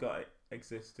you still got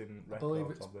existing I believe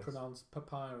records it's of this. pronounced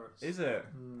papyrus. Is it?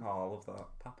 Mm. Oh, I love that.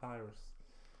 Papyrus.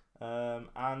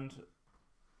 And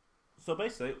so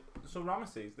basically,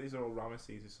 Ramesses, these are all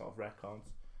Ramesses' sort of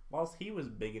records. Whilst he was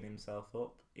bigging himself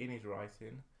up in his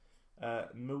writing,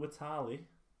 Muwatalli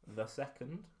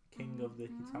II king of the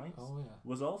Hittites, Oh yeah.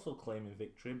 was also claiming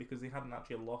victory because he hadn't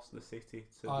actually lost the city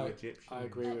to I- the Egyptians. I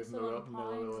agree with Excellent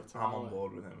Miller. I'm on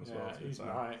board with him as well. Yeah, To be he's fair.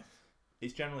 right.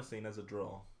 It's generally seen as a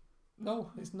draw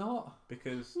No, it's not.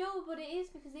 because No, but it is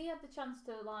because he had the chance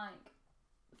to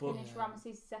But- finish Yeah.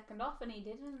 Ramesses second off and he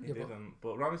didn't. he Yeah, but didn't.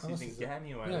 But Ramesses Ramesses didn't get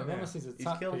anywhere. Yeah, did he? Ramesses He's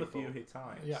attacked killed people. a few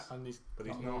Hittites. Yeah, and he's But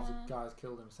he's got not- loads of Yeah. guys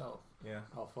killed himself. Yeah.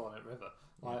 Off Thornet River.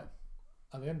 Like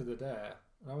at the end of the day,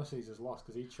 Ramesses has lost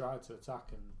because he tried to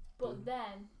attack and. But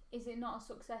then, is it not a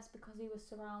success because he was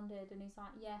surrounded and he's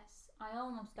like, yes, I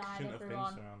almost died, Shouldn't have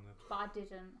everyone, been surrounded. but I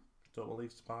didn't. Don't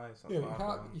believe spies. That's Yeah, what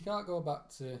I you can't go back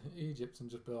to Egypt and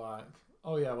just be like,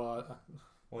 oh yeah, well,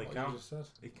 Well, he what can. you just said.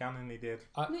 He can, and he did.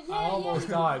 I Yeah, almost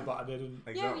yeah. died, but I didn't.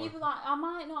 Yeah, Exactly. but you'd be like, I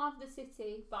might not have the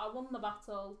city, but I won the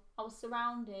battle. I was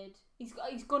surrounded. He's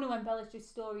going to embellish his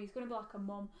story. He's going to be like a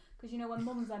mum. Because, you know, when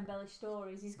mums embellish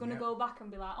stories, he's going to Yeah. go back and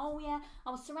be like, oh, yeah,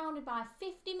 I was surrounded by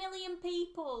 50 million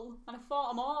people and I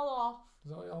fought them all off. Is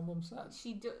that what your mum said?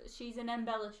 She's an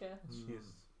embellisher. She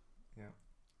is.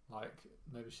 Like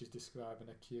maybe she's describing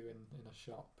a queue in a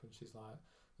shop, and she's like,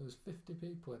 "There was 50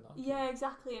 people in that." Queue. Yeah,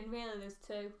 exactly. And really, there's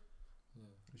two. Yeah.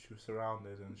 She was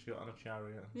surrounded and she got on a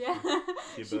chariot. and Yeah.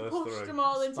 She She burst pushed through. them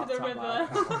all into Spat the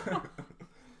out river.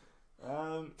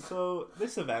 So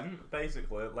this event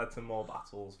basically led to more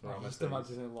battles for I'm just Ramesses.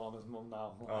 imagining Lorna's mum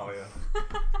now. like, Oh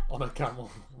yeah. on a camel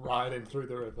riding through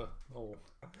the river. Oh,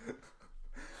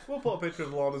 We'll put a picture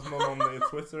of Lorna's mum on the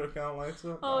Twitter account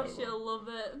later. Oh, No, we she'll love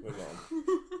it.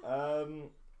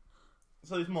 won't.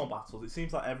 So there's more battles. It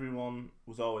seems like everyone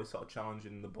was always sort of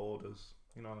challenging the borders.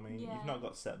 You know what I mean? Yeah. You've not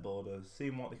got set borders.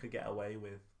 Seeing what they could get away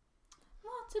with.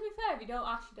 Well, to be fair, if you don't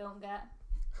ask, you don't get.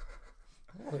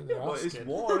 I think Yeah, they're but it's asking.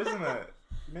 war, isn't it?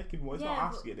 Making war. It's Yeah,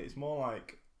 not but- asking. It's more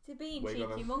like To being We're cheeky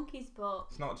gonna- monkeys, but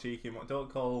it's not cheeky. Don't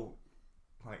call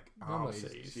like armies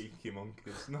Ramesses. cheeky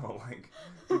monkeys. No, like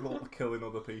people killing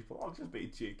other people. I'll just be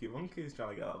cheeky monkeys trying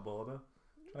to get that border,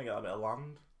 trying to get that bit of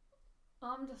land.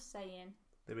 I'm just saying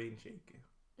They're being cheeky.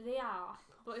 they are.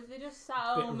 But if they just sat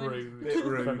at Bit home and rude. Bit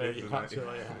rude, for me, isn't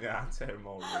actually. it? Yeah. Yeah, I'd say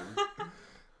more rude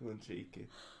than cheeky.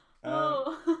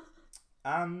 oh,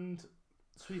 And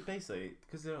so he basically,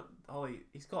 because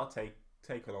he's got to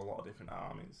take on a lot of different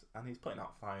armies, and he's putting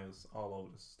out fires all over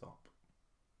the stop,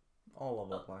 all over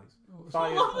the place.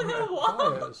 Fires. all over the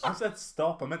what? Fires. I said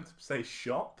stop. I meant to say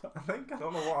shop. I think I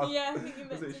don't know what. Yeah, I think you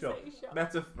meant Was to it shop? say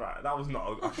shop. Right, that was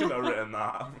not. I shouldn't have written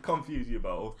that. I've confused you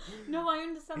both. No, I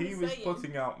understand He the was saying.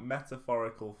 putting out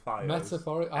metaphorical fires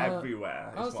Metaphoric.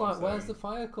 everywhere. I was like, where's the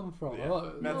fire come from? Yeah. Oh,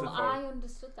 Meta- No, metaphor. I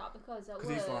understood that because at Because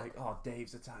work. he's like, oh,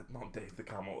 Dave's attacked. Not Dave the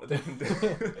camel.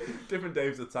 Different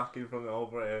Dave's attacking from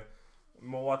over here.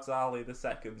 Muad Ali the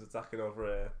second's attacking over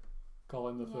here.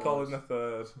 Colin the Yeah. third. Colin the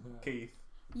third. Yeah. Keith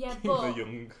yeah, the but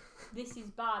young. this is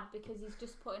bad because he's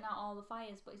just putting out all the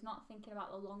fires, but he's not thinking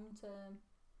about the long term.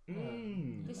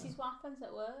 Mm. This is what happens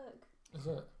at work. Is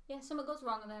it? Yeah, something goes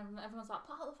wrong and then everyone's like,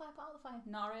 put out the fire,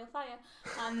 not a real fire.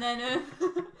 And then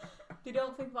they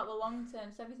don't think about the long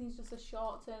term, so everything's just a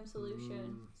short term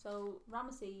solution. So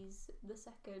Ramesses the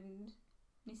second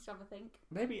needs to have a think.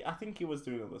 Maybe I think he was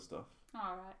doing other stuff.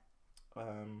 Alright.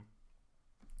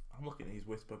 I'm looking at his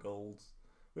Whisper Golds.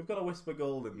 We've got a Whisper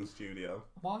Gold in the studio.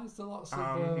 Why is there lots of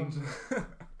And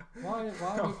why are you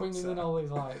Oh, bringing in sorry. all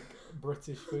these like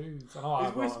British foods? I know I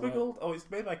is Whisper Gold? Oh, it's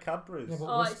made by Cadbury's. Yeah, but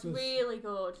Oh, it's Whispers- really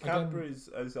good. Again- Cadbury's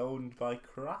is owned by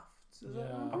Kraft. Is it?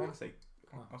 Yeah. I want to say.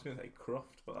 I was going to say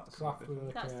Croft, but that's Craft something. with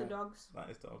a That's K. the dogs. That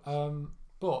is dogs.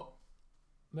 But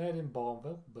made in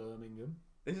Bourneville, Birmingham.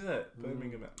 Is it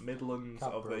Birmingham, Midlands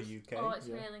of the Cadbury's. UK? Oh, it's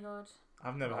Yeah. really good.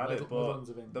 I've never Well, had it, but Midlands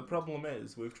of England. the problem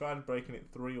is we've tried breaking it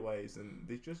 3 ways, and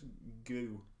there's just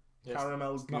goo, Yes,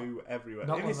 caramel it's not- goo everywhere.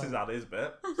 not Innes one of has had his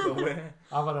bit, so I've had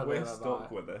a we're bit of a stuck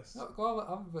bite. with this. No, go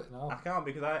have a bit now. I can't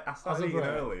because I As started a eating break.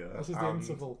 earlier. This is the and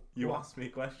interval. You What? asked me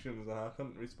questions and I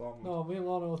couldn't respond. No, me and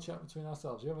Lorna will chat between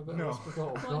ourselves. You have a bit No. of Whisper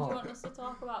Gold. What do you want us to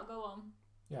talk about? Go on.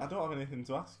 Yeah. I don't have anything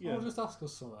to ask you. Well, just ask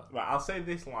us something. Right, I'll say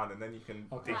this line and then you can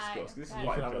Okay. discuss. Right, This okay. is You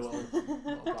quite can have a interesting.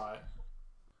 little bite.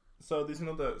 So there's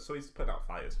another. So he's putting out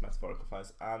fires, metaphorical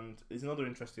fires, and there's another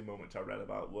interesting moment which I read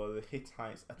about where the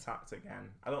Hittites attacked again.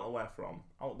 I don't know where from.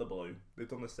 Out the blue, they've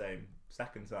done the same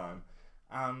second time,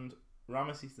 and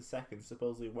Ramesses II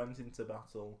supposedly went into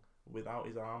battle without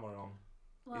his armor on.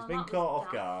 Well, He's been that was caught off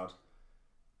daft. guard.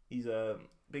 He's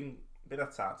been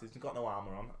attacked. He's got no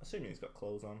armor on. Assuming he's got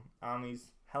clothes on, and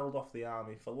he's held off the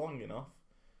army for long enough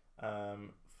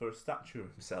for a statue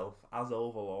of himself as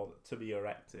overlord to be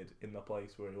erected in the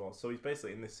place where he was. So he's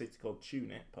basically in this city called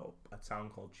Tunip, or a town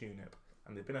called Tunip,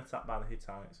 and they've been attacked by the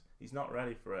Hittites. He's not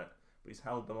ready for it, but he's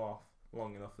held them off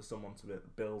long enough for someone to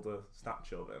build a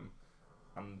statue of him.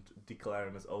 and declare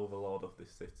him as overlord of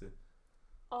this city.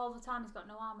 All the time he's got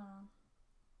no armour on.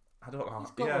 I don't know.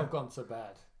 He's got to have gone to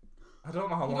bed. I don't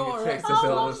know how You long don't it takes to reckon-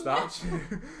 build Oh, a statue.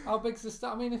 How big's the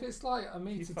statue? I mean, if it's like a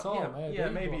metre tall, maybe. Yeah,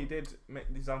 maybe but- he did.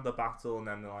 He's had the battle, and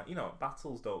then they're like,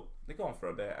 battles don't. They go on for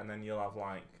a bit, and then you'll have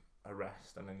like a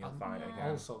rest, and then you'll fight yeah. again.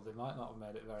 Also, they might not have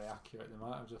made it very accurate. They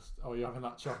might have just, you're having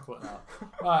that chocolate now.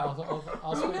 Right,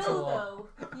 I'll You speak to know Law.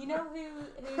 though, you know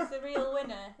who's the real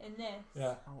winner in this?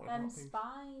 Yeah.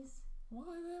 Spies. Why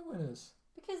are they winners?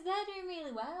 Because they're doing really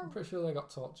I'm well. pretty sure they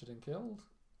got tortured and killed.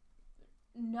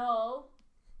 No.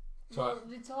 Sorry. Well,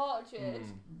 they tortured.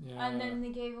 Yeah. And then they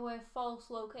gave away a false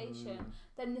location. Mm.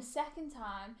 Then the second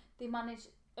time,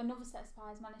 another set of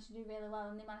spies managed to do really well,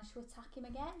 and they managed to attack him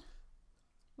again.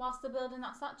 Whilst they're building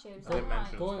that statue. Is They that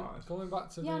right? mentioned- Going back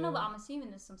to Yeah, the... no, but I'm assuming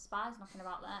there's some spies knocking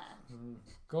about there.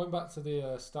 Going back to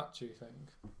the statue thing,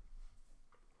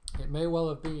 it may well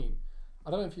have been. I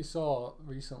don't know if you saw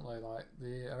recently, like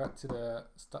they erected a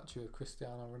statue of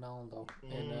Cristiano Ronaldo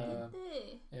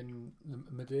in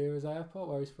Madeire's airport,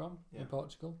 where he's from, in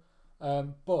Portugal.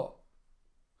 But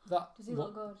that Does he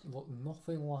look good? Looked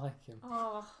nothing like him.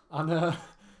 Oh, And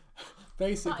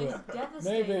basically, that is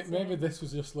devastating. maybe this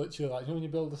was just literally like, when you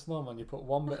build a snowman, you put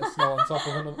one bit of snow on top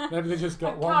of another. Maybe they just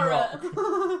got A one carrot.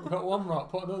 rock, got one rock,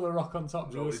 put another rock on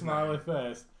top, drew Wrote a his smiley name.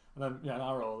 face, and then an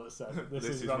arrow that said, "This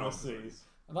is Ramesses."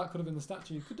 And that could have been the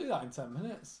statue. You could do that in 10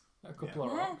 minutes. A couple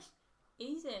of Yeah. rocks.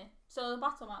 Easy. So the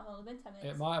battle might have only been 10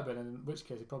 minutes. It might have been, in which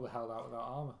case he probably held out without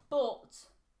armour. But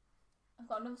I've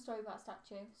got another story about a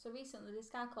statue. So recently, this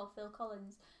guy called Phil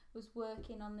Collins was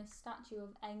working on this statue of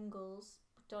Engels.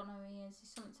 Don't know who he is.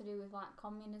 It's something to do with like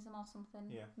communism or something.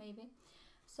 Yeah. Maybe.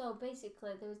 So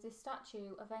basically, there was this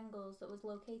statue of Engels that was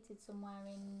located somewhere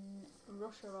in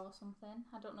Russia or something.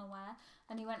 I don't know where.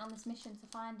 And he went on this mission to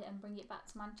find it and bring it back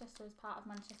to Manchester as part of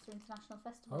Manchester International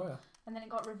Festival. Oh yeah. And then it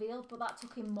got revealed, but that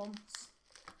took him months.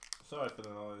 Sorry for the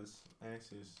noise.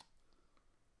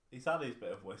 He's had his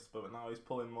bit of whisper, but now he's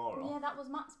pulling more Yeah, off. that was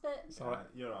Matt's bit. Sorry.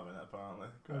 You're having it apparently.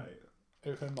 Great. It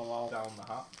was in my mouth. Down the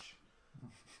hatch.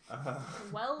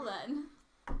 Well then.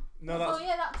 No, So that's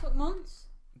yeah, that took months.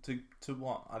 to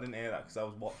what? I didn't hear that because I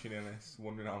was watching in this,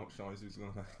 wondering how much noise he was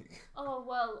going to make. Oh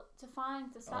well, to find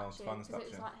the to statue find the because it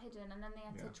was statue. like hidden, and then they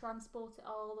had Yeah. to transport it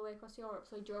all the way across Europe.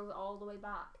 So he drove it all the way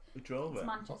back We drove to it.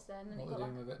 Manchester, and then What it are got they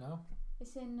like doing with it now?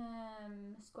 it's in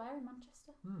a square in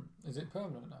Manchester. Is it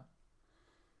permanent now?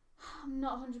 I'm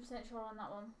not 100% sure on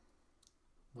that one.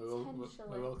 We will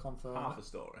Potentially. confirm Half a it.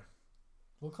 story.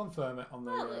 We'll confirm it on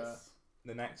the. Well, it's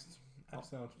The next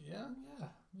episode. Yeah.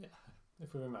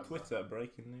 If we remember. Twitter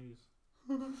breaking news.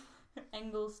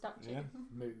 Engels statue. Yeah.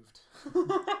 Moved.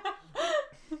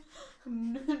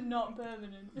 Not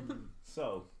permanent.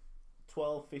 So,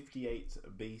 1258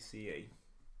 BCE.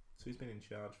 So he's been in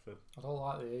charge for I don't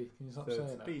like the E. Can you stop 30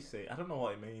 saying it? BC. I don't know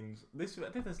what it means. I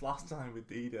did this last time with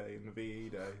D-Day and VE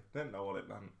Day. Didn't know what it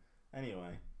meant.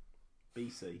 Anyway,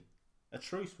 BC. A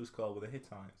truce was called with the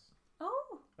Hittites.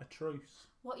 Oh, A truce.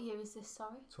 what year is this?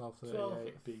 Sorry.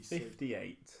 1238 BC.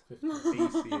 58 50.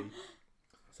 BCE.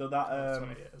 So that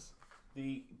 20 years.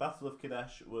 the Battle of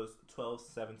Kadesh was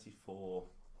 1274.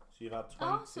 So you've had 20.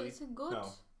 Oh, so it's a good. No,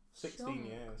 16 chunk.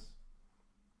 years.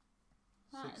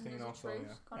 Right, and 16 there's or a so, truce.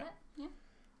 yeah. Got Yeah. it. Yeah.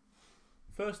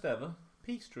 First ever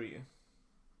peace treaty.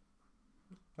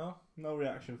 No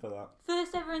reaction for that.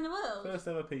 First ever in the world. First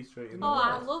ever peace treaty in the Oh, world.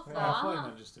 I love I that. thought you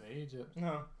meant just in Egypt.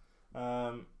 No.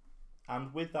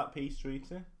 And with that peace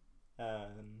treaty,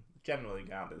 generally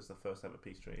regarded as the first ever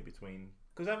peace treaty between...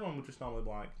 Because everyone would just normally be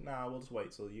like, nah, we'll just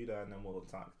wait till you die and then we'll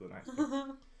attack the next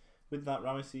one. With that,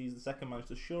 Ramesses II managed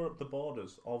to shore up the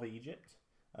borders of Egypt,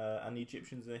 and the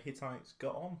Egyptians and the Hittites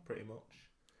got on pretty much.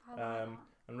 I like that.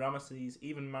 And Ramesses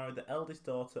even married the eldest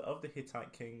daughter of the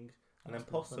Hittite king, and then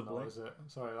That's nothing, possibly... though, is it?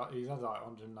 Sorry, he's had like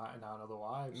 199 other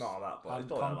wives. Not that, but And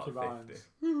it's probably about 50.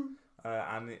 concubines.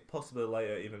 And it possibly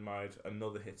later even married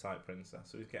another Hittite princess,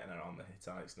 so he's getting around the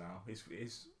Hittites now.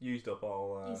 He's used up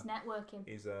all He's networking.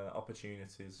 his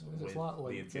opportunities It's with like the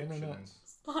LinkedIn, isn't it? Egyptians.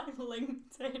 It's like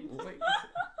LinkedIn.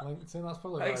 LinkedIn, that's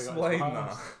probably where he got his Explain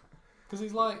powers. that.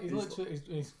 Because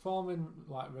he's forming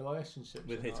like relationships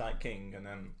With and that. Hittite king, and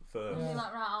then And Yeah. you're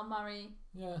like, right, I'll marry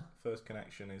first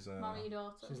connection is marry your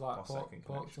daughter. She's like Or second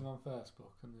poked connection. him on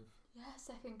Facebook and they've Yeah,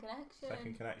 second connection.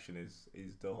 second connection is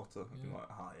his daughter. I'd be Yeah. like,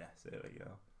 yes, here we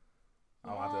go.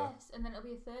 I'll add Yes, and then it'll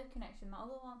be a third connection, that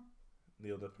other one.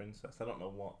 the other princess. I don't know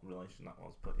what relation that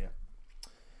was, but yeah.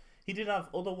 He did have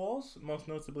other wars, most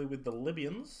notably with the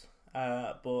Libyans,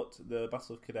 but the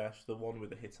Battle of Kadesh, the one with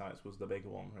the Hittites, was the big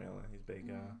one, really. His big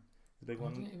he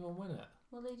one. didn't even win it.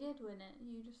 Well, they did win it.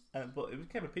 You just. But it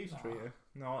became a peace treaty.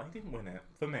 No, he didn't win it.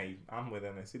 For me, I'm with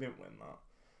Ennis. He didn't win that.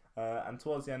 And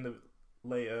towards later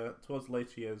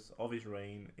years of his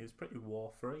reign, he was pretty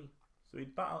war-free. So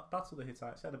he'd battled the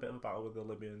Hittites. He had a bit of a battle with the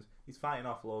Libyans. He's fighting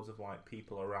off loads of like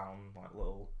people around, like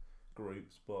little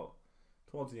groups. But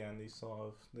towards the end, he's sort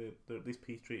of this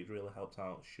peace treaty really helped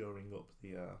out shoring up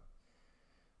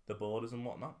the borders and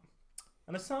whatnot.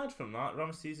 And aside from that,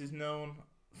 Ramesses is known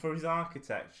for his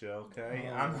architecture. Okay,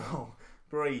 Oh. I know.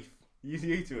 Brief.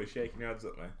 You two are shaking your heads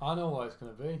at me. I know what it's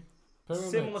going to be.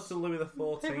 Pyramids. Similar to Louis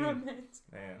XIV. Pyramids.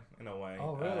 Yeah, in a way.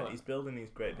 Oh, really? He's building these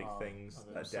great big Oh, things of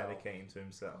that are himself. dedicating to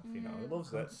himself. You know, he Mm. loves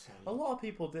it. God's sake. A lot of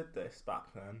people did this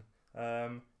back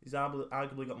then. He's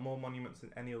arguably got more monuments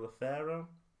than any other pharaoh.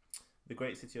 The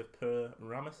great city of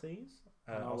Ramesses,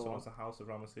 also known as the House of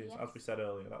Ramesses. Yes. As we said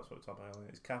earlier, that's what we talked about earlier.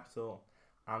 Its capital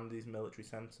and his military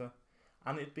centre.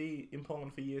 And it'd be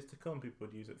important for years to come. People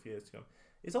would use it for years to come.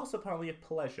 It's also apparently a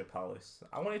pleasure palace.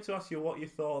 I wanted to ask you what you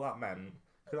thought that meant,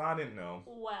 because I didn't know.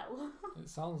 Well. It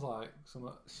sounds like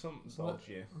some Some What?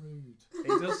 dodgy. rude.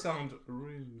 It does sound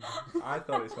rude. I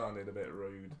thought it sounded a bit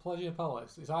rude. A pleasure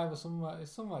palace. It's either somewhere.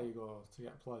 It's somewhere you go to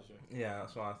get pleasure. Yeah,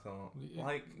 that's what I thought. Yeah,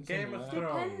 Like it's Game in of there.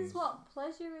 Thrones. Depends what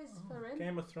pleasure is for him.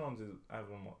 Game of Thrones is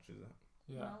everyone watches it.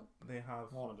 Yeah. No. They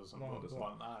have Lorna doesn't. Lorna but doesn't. go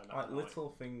on, I know, like like-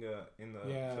 Littlefinger in the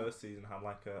Yeah. first season had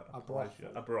like a A pleasure,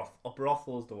 brothel. a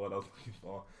brothel's the word I was looking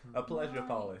for. A pleasure Right.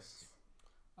 palace.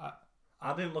 I-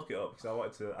 I didn't look it up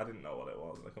because I didn't know what it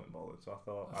was and I couldn't bother, so I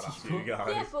thought I'd ask Yeah, you guys.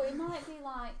 Yeah, but it might be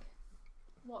like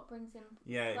what brings him.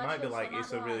 Yeah, it Pleasure, might be so like it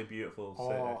it's might a be really like- beautiful city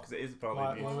Oh, because it is probably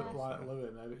like, beautiful. Louis, like city.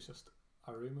 Louis, maybe it's just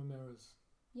Aruma mirrors.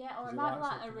 Yeah, or Does it he might be like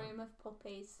like a something room of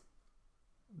puppies.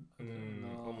 I don't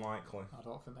know. Unlikely. I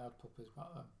don't think they had puppies back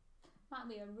then. Might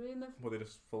be a room of. Were they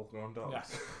just full grown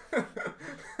dogs?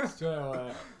 Straight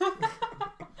away,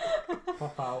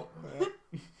 pop out.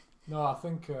 No, I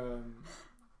think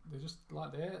they just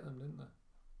like they ate them, didn't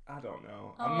they? I don't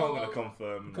know. I'm not going Oh. to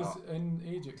confirm Because that. in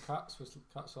Egypt, cats were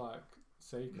like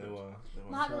sacred. They were.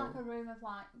 Might be So- like a room of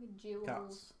like jewels, Cats.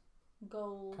 Cats,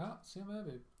 gold. yeah,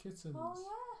 maybe kittens. Oh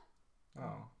yeah.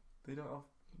 Oh, they don't have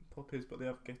puppies, but they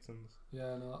have kittens.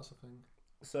 Yeah, no, that's a thing.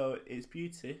 So its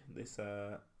beauty, this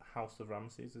House of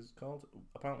Ramesses is called,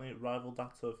 apparently it rivaled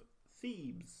that of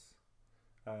Thebes,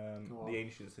 Go on. the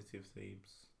ancient city of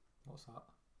Thebes. What's that?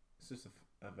 It's just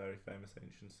a very famous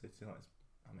ancient city, like it's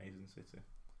an amazing city,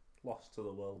 lost to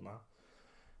the world now,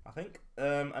 I think.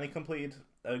 And he completed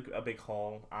a big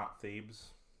hall at Thebes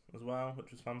as well,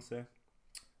 which was fancy.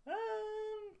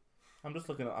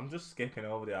 I'm just skipping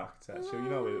over the architecture. You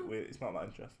know, it's not that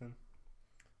interesting.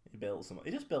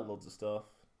 He just built loads of stuff.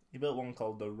 He built one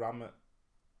called the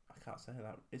I can't say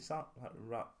that. It's that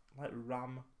like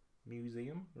Ram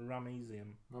Museum,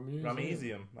 Ramesium.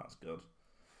 That's good.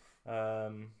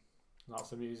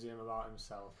 That's a museum about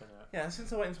himself, isn't it? Yeah,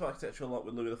 since I went into architecture a lot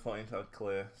with Louis XIV,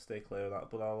 I'd stay clear of that.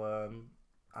 But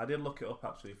I did look it up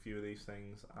actually, a few of these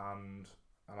things, and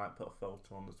I might put a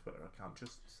photo on the Twitter account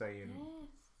just saying Yes.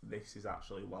 this is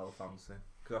actually well fancy,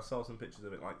 because I saw some pictures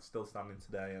of it like still standing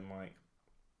today, and like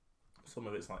some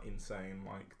of it's like insane,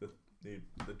 like the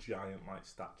giant like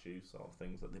statue sort of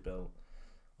things that they built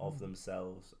of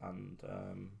themselves, and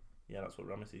yeah, that's what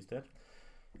Ramesses did.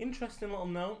 Interesting little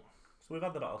note. So we've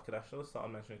had the Battle of Kadesh. Let's start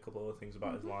mentioning a couple of other things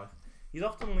about his life. He's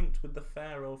often linked with the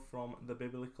pharaoh from the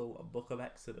biblical Book of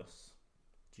Exodus.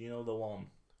 Do you know the one?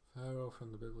 Pharaoh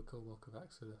from the biblical book of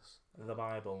Exodus. The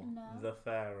Bible. No. The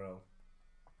pharaoh.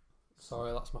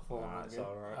 Sorry, that's my phone. Nah, it's ringing.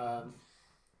 alright.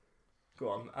 Go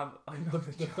on. I know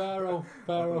The Pharaoh.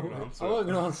 I'm not gonna answer I it. wasn't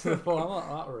going to answer the phone. I'm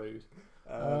not that rude.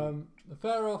 The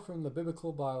Pharaoh from the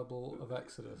biblical Bible of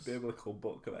Exodus. Biblical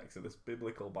Book of Exodus.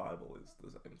 Biblical Bible is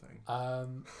the same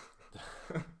thing.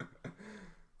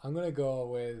 I'm going to go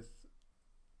with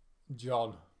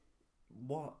John.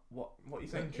 What are you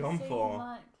saying It John seemed for?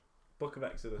 Like, Book of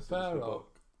Exodus is the Pharaoh.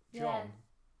 book. yeah. John.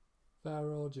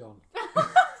 Pharaoh John.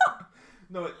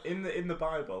 No, in the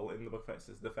Bible, in the Book of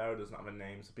Exodus, the Pharaoh doesn't have a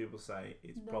name, so people say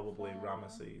it's The probably Pharaoh.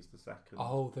 Ramesses the second.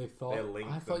 Oh, they thought. They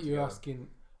linked I them thought you were together. asking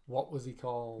what was he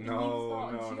called. No.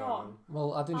 No, You thought no. John?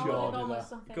 Well, I didn't I know. would have Did gone I? with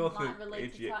something Go for like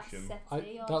related Egyption. to like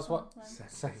Seti or That's what-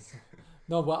 something.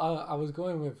 No, but I was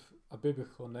going with a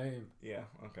biblical name. Yeah,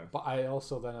 okay. But I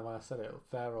also then when I said it,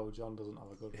 Pharaoh John doesn't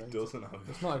have a good It ring. doesn't have.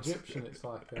 It's not Egyptian. It's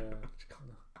like. Yeah.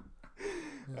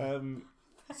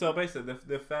 So basically,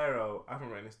 the Pharaoh. I haven't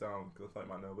written this down because I thought you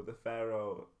might know, but the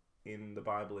Pharaoh in the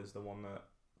Bible is the one that,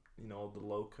 you know, all the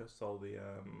locusts, all the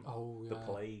Oh yeah. the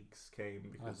plagues came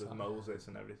because That's of that, Moses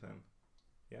and everything.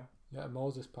 Yeah,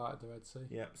 Moses parted the Red Sea.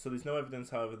 Yeah, so there's no evidence,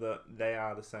 however, that they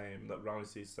are the same, that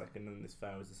Ramesses II and this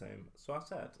pharaoh is the same. So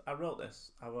I wrote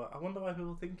this. I wonder why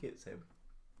people think it's him.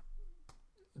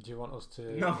 Do you want us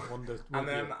to No. wonder? with And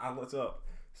then you? I looked up.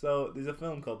 So there's a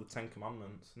film called The Ten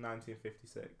Commandments,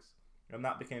 1956, and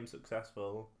that became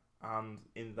successful. And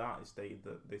in that, it stated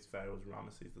that this pharaoh was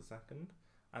Ramesses II.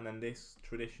 And then this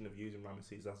tradition of using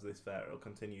Ramesses as this pharaoh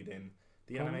continued in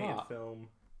the From animated what? film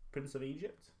Prince of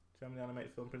Egypt. Do you remember the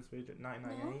animated film Prince of Egypt,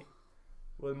 1998?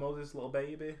 Where Moses' little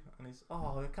baby, and he's,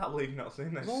 I can't believe you've not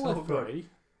seen this. There's It's so only good. 3.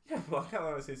 Yeah, but I can't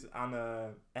remember this.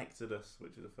 And Exodus,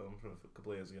 which is a film from a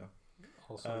couple of years ago.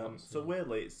 Also not So seen.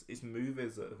 weirdly, it's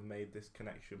movies that have made this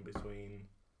connection between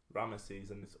Ramesses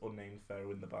and this unnamed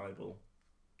pharaoh in the Bible,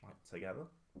 like together.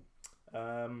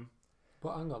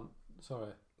 But hang on,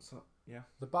 sorry. So yeah,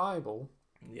 The Bible.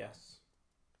 yes.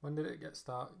 When did it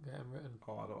getting written?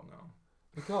 Oh, I don't know.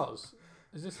 Because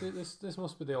is this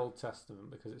must be the Old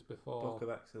Testament because it's before. Book of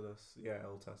Exodus, yeah,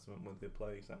 Old Testament with the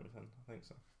plagues and everything. I think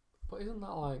so. But isn't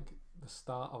that like the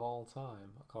start of all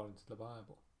time according to the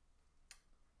Bible?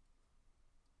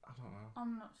 I don't know.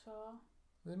 I'm not sure.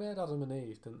 They made Adam and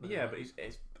Eve, didn't they? Yeah, but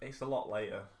it's a lot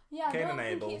later. Yeah, I Cain don't and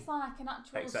think Abel, it's like an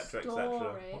actual et cetera, et story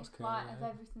cetera. What's Cain like and of Abel?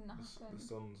 everything that The happened.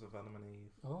 sons of Adam and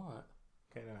Eve, All right.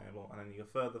 Cain and Abel, and then you go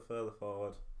further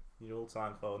forward, your old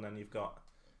time forward, and then you've got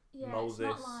Yeah, Moses.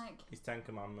 it's not like his Ten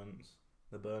Commandments,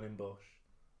 the burning bush.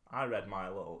 I read my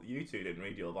little. You two didn't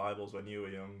read your Bibles when you were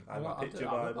young. I had my picture did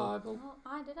have a Bible. well,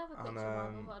 I did have a And, picture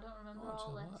Bible, but I don't remember all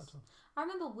Actually, I might this. have done. I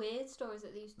remember weird stories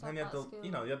that they used to And talk then you had about the,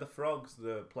 at school. you had the frogs,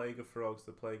 the plague of frogs,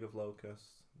 the plague of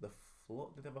locusts, the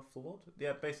flood. Did they have a flood?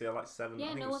 Yeah, basically like 7. Yeah, I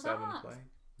think it was Noah's 7 Ark. plague.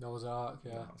 Noah's Ark,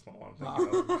 yeah. No, that's not what No. I'm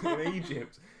thinking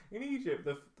of. In Egypt,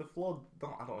 the flood. I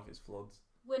don't know if it's floods.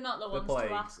 We're not the The ones to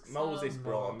plagues. ask. So. Moses No.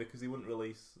 brought them because he wouldn't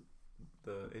release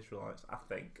the Israelites. I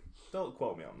think. Don't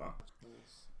quote me on that.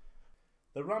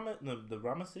 The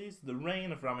Ramesses, the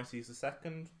reign of Ramesses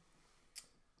II,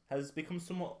 has become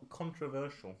somewhat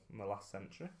controversial in the last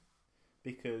century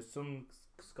because some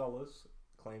scholars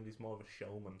claimed he's more of a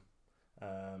showman,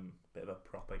 bit of a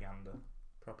propagandist,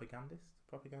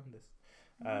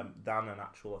 than an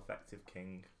actual effective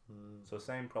king. So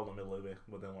same problem with Louis,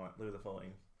 within like Louis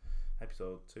XIV,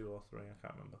 episode 2 or 3, I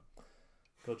can't remember.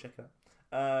 Go check it.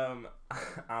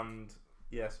 And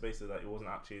yes, basically that he wasn't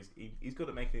actually. He's good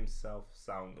at making himself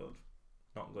sound good,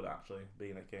 not good at actually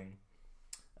being a king.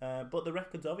 But the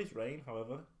records of his reign,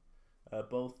 however,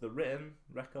 both the written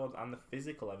records and the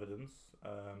physical evidence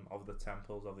of the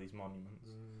temples of these monuments,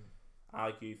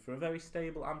 argued for a very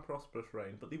stable and prosperous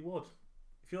reign. But they would,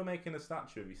 if you're making a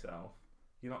statue of yourself,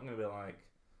 you're not going to be like,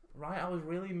 right, I was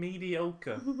really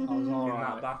mediocre I was in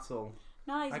alright. that battle.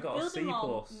 No, he's I got a building C+.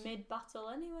 all mid-battle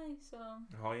anyway, so...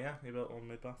 Oh yeah, he built one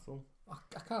mid-battle.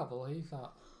 I can't believe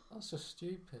that. That's just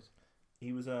stupid.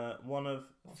 He was one of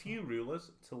few rulers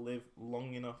to live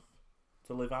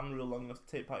and rule long enough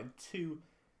to take part in 2.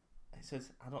 It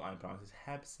says, I don't know how to pronounce this.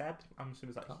 Heb-Seb. I'm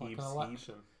assuming it's like Like an Heb-Seb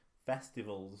election.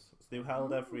 festivals. So they were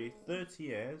held every 30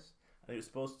 years, and it was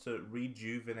supposed to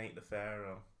rejuvenate the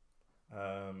pharaoh,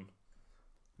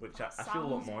 which I That should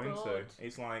look sounds more into. good.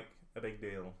 It's like a big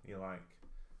deal.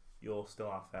 You're still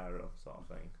our pharaoh, sort of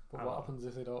thing. But I what don't- happens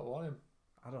if they don't want him?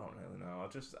 I don't really know. I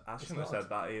It's shouldn't have not a- said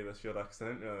that either, should I? Because I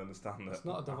didn't really understand that. It's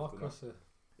not a after that. democracy.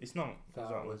 It's not. Exactly.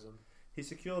 Pharaohism. He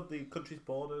secured the country's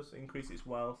borders, increased its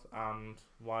wealth, and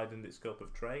widened its scope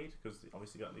of trade because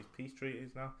obviously got these peace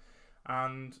treaties now.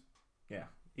 And yeah,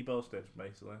 he boasted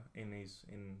basically in his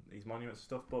monuments and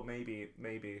stuff. But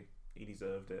maybe he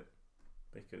deserved it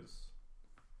because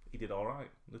he did all right.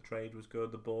 The trade was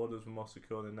good. The borders were more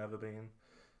secure than ever been.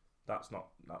 That's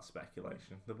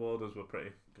speculation. The borders were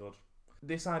pretty good.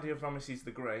 This idea of Ramesses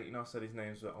the Great, I said his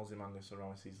names were Ozymandias or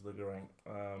Ramesses the Great.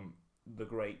 The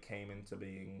Great came into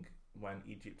being when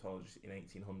Egyptologists in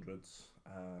 1800s,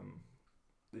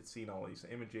 they'd seen all these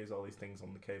images, all these things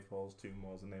on the cave walls, tomb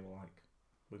walls, and they were like,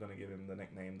 we're going to give him the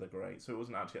nickname the Great. So it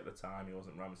wasn't actually at the time, he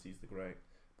wasn't Ramesses the Great,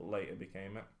 but later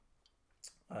became it.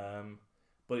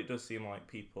 But it does seem like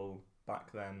people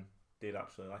back then did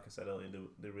actually, like I said earlier,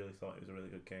 they really thought he was a really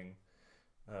good king.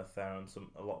 Pharaoh, and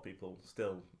a lot of people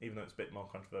still, even though it's a bit more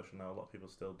controversial now, a lot of people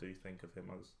still do think of him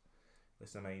as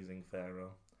this amazing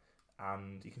pharaoh.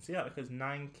 And you can see that because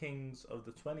 9 kings of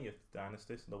the 20th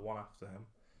dynasty, so the one after him,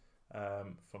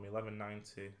 from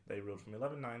 1190, they ruled from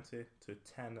 1190 to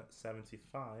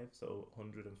 1075, so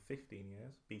 115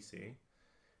 years BCE.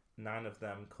 9 of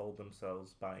them called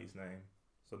themselves by his name.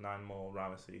 So 9 more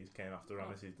Ramesses came after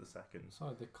Ramesses II.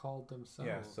 Sorry, they called themselves.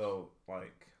 Yeah, so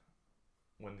like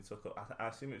when they took I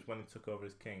assume it was when he took over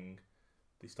as king,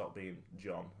 they stopped being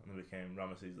John and they became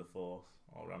Ramesses the Fourth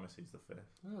or Ramesses the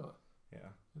Fifth. Really? Yeah.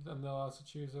 Then they're allowed to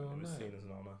choose their It own was name. seen as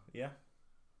an honour. Yeah.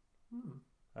 Hmm.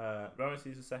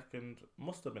 Ramesses II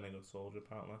must have been a good soldier,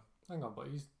 apparently. Hang on, but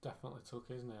he's definitely took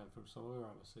his name from some other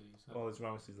Ramesses. Well, it's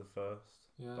Ramesses the First,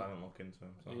 yeah. but I didn't look into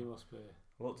him. So He must be.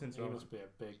 I looked into He him. must be a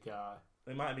big guy.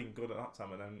 He might have been good at that time,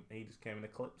 but then he just came and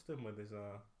eclipsed him with his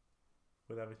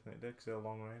with everything it did because he had a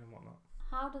long reign and whatnot.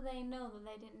 How do they know that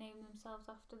they didn't name themselves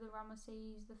after the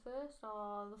Ramesses the First,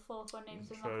 or the fourth one names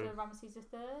them True. after Ramesses the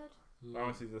Third? Yeah.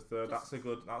 Ramesses the Third. Just-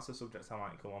 That's a subject I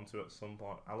might come on to at some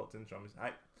point. I looked into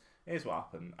Ramesses. Here's what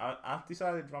happened. I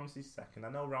decided Ramesses II. I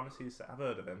know Ramesses. I've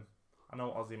heard of him. I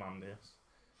know Ozymandias.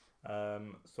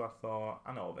 So I thought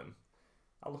I know of him.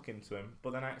 I'll look into him.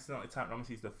 But then I accidentally typed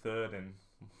Ramesses III in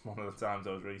one of the times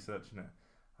I was researching it,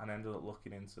 and ended up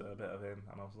looking into a bit of him.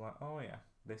 And I was like, oh yeah,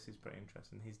 this is pretty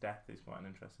interesting. His death is quite an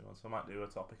interesting one. So I might do a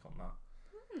topic on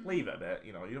that. Leave it a bit.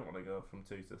 You know, you don't want to go from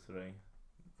 2 to 3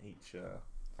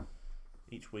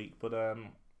 each week. But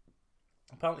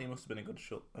apparently he must have been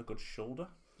a good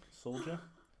soldier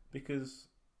because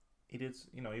he did.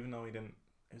 You know, even though he didn't,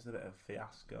 it was a bit of a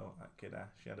fiasco at Kadesh.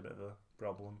 He had a bit of a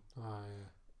problem. Oh, yeah.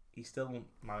 He still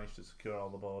managed to secure all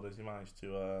the borders. He managed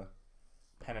to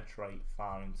penetrate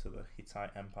far into the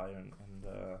Hittite Empire, and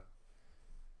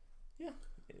yeah,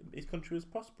 his country was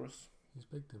prosperous. He's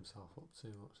bigged himself up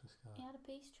too much, this He guy. had a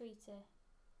peace treaty.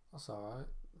 That's alright.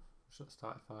 Should have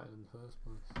started fighting in the first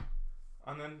place.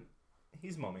 And then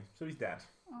his mummy, so he's dead.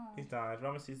 Oh. He's died.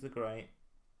 Ramesses the Great.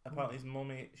 Apparently, his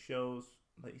mummy shows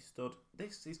that he stood.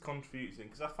 This is confusing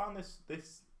because I found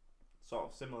this sort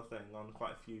of similar thing on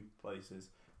quite a few places.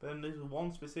 But then there's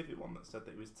one specific one that said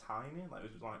that he was tiny, like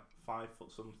it was like 5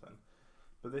 foot something.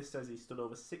 But this says he stood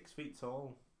over 6 feet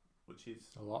tall, which is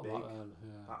A lot big. back then,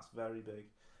 yeah. That's very big.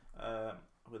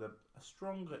 With a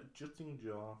strong jutting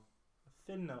jaw,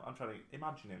 a thin nose. I'm trying to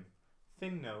imagine him.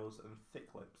 Thin nose and thick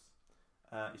lips.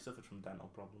 He suffered from dental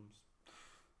problems,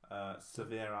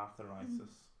 severe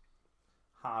arthritis,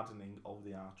 hardening of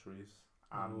the arteries,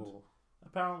 and Oh.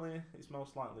 apparently it's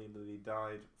most likely that he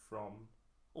died from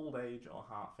old age or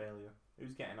heart failure. He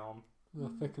was getting on. The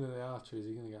thickening of the arteries,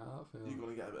 you're going to get heart failure. You're going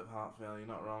to get a bit of heart failure, you're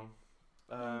not wrong.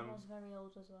 He was very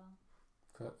old as well.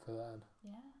 For then.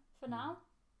 Yeah. For now.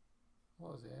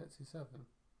 What was it, 87?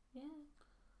 Yeah.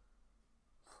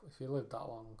 If you lived that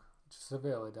long, I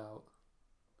severely doubt.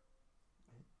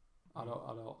 I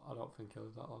don't think he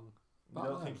lived that long. You Back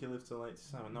don't then? think he lived till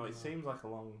 87? No, No. it seems like a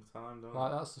long time, don't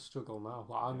Like it? that's the struggle now.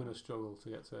 Like I'm Yeah. going to struggle to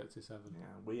get to 87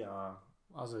 Yeah, we are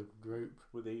as a group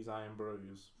with these iron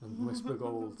brews. and whisper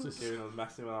gold. Giving us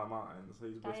messing with our minds.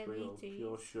 These whisper gold, Diabetes.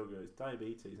 pure sugar. It's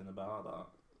diabetes in a bar, that.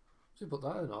 See, but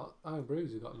that or not, iron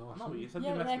brews have got no. No, but you said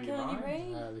Yeah, they but mess they're with your killing your mind.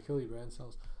 brain. Yeah, they kill your brain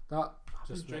cells. That I've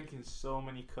just been drinking so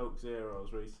many Coke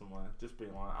Zeros recently, just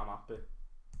being like, I'm happy.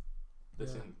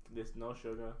 This Yeah. this no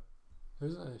sugar. there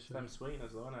isn't any It's sugar. them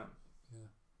sweeteners though, innit? Yeah.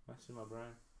 Messing my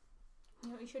brain. You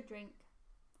know what you should drink?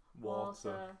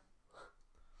 Water.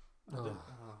 I Oh. did-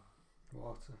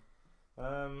 Water.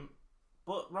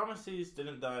 But Ramesses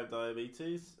didn't die of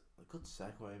diabetes. A good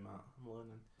segue, Matt. I'm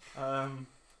learning.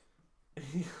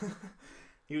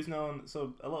 He was known.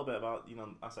 So a little bit about, you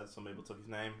know, I said some people took his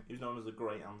name. He was known as a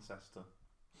great ancestor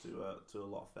to a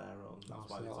lot of pharaohs. That's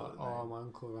why they took the name. My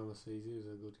uncle Ramesses, he was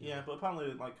a good guy. Yeah, but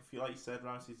apparently, like you said,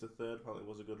 Ramesses III apparently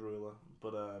was a good ruler.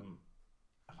 But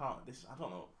apparently, I don't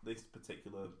know. This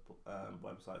particular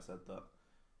website said that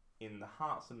in the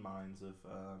hearts and minds of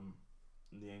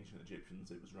the ancient Egyptians,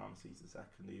 it was Ramesses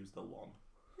II. He was the one.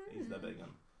 He's the big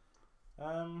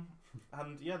one.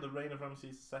 And yeah, the reign of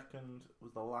Ramesses II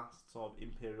was the last sort of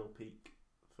imperial peak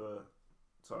for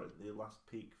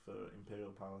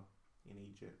imperial power in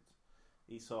Egypt.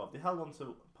 They held on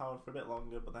to power for a bit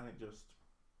longer, but then it just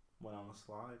went on a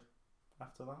slide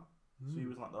after that. So he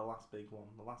was like the last big one,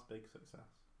 the last big success,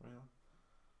 really.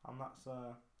 And that's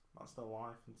the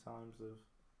life and times of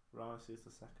Ramesses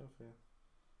II for you.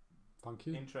 Thank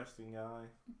you. Interesting guy,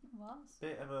 Was.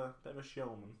 bit of a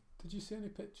showman. Did you see any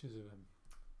pictures of him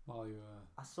while you were?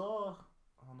 I saw.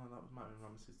 Oh no, that might have been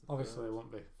Ramesses III. Obviously, it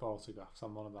won't be photographs.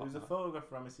 I'm on about. There was a that. photograph of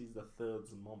Ramesses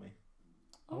III's mummy,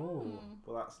 Oh.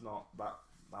 but that's not that.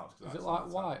 That was 'cause Is that's it like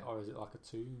not white time. or is it like a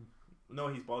tomb? No,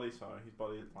 his body. Sorry, his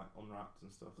body like unwrapped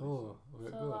and stuff. Oh, were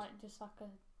it So good? like just like a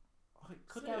Oh,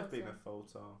 could it have been a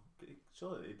skeleton. photo?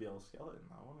 Surely it'd be all skeleton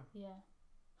now, wouldn't it? yeah.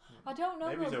 I don't know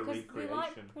Maybe it's though, a because they like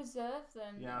recreation. preserve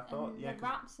them. Yeah, I thought- and yeah, the 'cause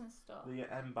wraps and stuff. They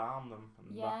embalm them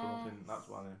and wrap them up in. That's Yes.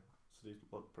 why they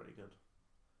look pretty good.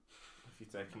 If you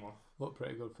take them off. Look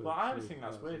pretty good for. But I the always think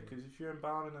that's yeah, weird because if you're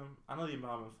embalming them, I know you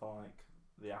embalm them for like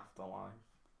the afterlife,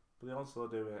 but they also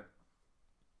do it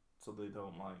so they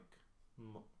don't like.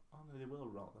 Oh no, they will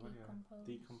rot them anyway.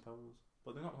 Decompose.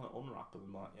 But they're not going to unwrap them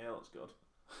and be like, yeah, that's good.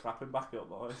 Wrap him back up,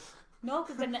 boys. No,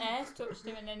 because then the air's touched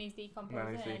him and then he's decomposing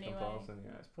anyway.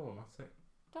 Yeah, it's problematic.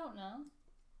 Don't know.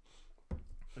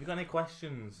 Have you got any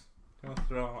questions? Do you want to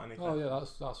throw out any Oh yeah,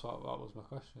 that's what that was my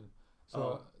question.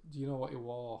 So, do you know what he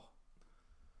wore?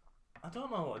 I don't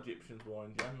know what Egyptians wore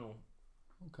in general.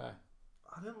 Okay.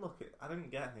 I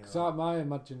didn't get any. Because my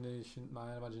imagination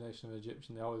of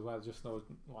Egyptian, they always wear just those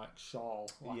like shawl,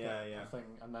 like a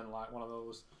thing, and then like one of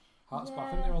those hats. But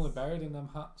I think they're only buried in them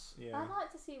hats. Yeah. I'd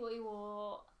like to see what he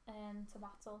wore to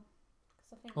battle.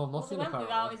 Because I think nothing he went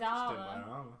without his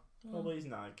armour. Probably his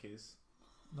Nikes.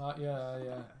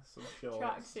 Yeah. Some shorts.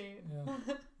 Tracksuit.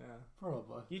 Yeah.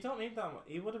 Probably. You don't need that much.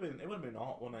 It would have been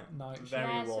hot, wouldn't it? Night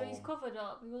Very warm. So he's covered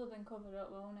up. He will have been covered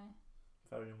up, won't he?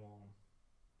 Very warm.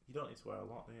 You don't need to wear a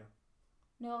lot, do you?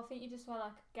 No, I think you just wear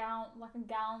like a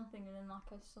gown thing, and then like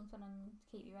something on to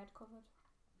keep your head covered.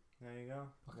 There you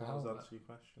go. Like that was answer your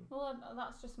question. Well,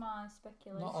 that's just my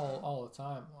speculation. Not all the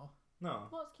time though. No.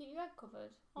 What, to keep your head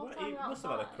covered? He must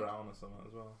have had a crown or something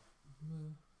as well.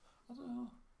 I don't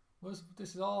know.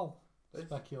 This is all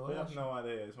speculation. We have no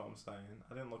idea, is what I'm saying.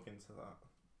 I didn't look into that.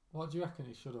 What do you reckon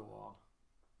he should have worn?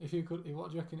 If you could, what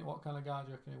do you reckon? What kind of guy do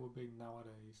you reckon he would be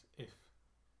nowadays if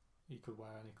he could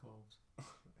wear any clothes?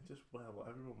 Just wear what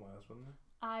everyone wears, wouldn't he?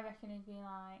 I reckon he'd be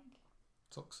like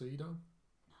tuxedo.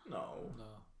 No,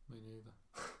 me neither.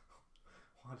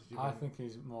 Why did you? I think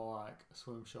he's more like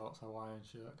swim shorts, Hawaiian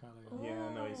shirt kind of guy. Yeah,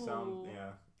 no, he sounds.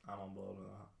 Yeah, I'm on board with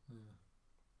that. Yeah.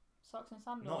 Socks and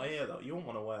sandals. Not here though. You wouldn't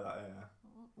want to wear that here.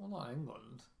 Well, not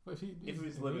England. But if he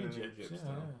was living in Egypt still.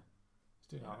 Yeah. He's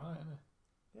doing alright, isn't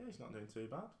he? Yeah, he's not doing too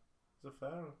bad. He's a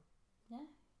pharaoh. Yeah.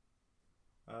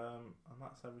 And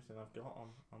that's everything I've got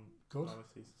on good.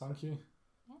 Ramesses. Thank you.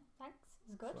 Yeah, thanks.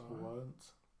 It's good.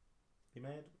 He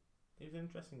was an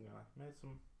interesting guy. Made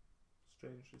some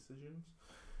strange decisions.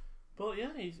 But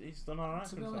yeah, he's done alright.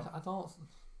 To be honest,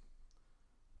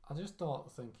 I just don't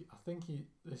think. I think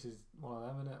this is one of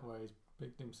them, innit, where he's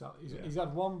bigged himself. He's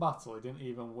had one battle he didn't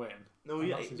even win. No,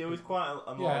 there was quite a lot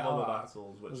of other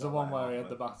battles. There's the one where he had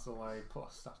the battle where he put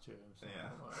a statue of himself.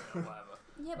 Yeah. Or whatever.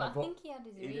 Yeah, but I think he had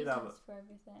his reasons for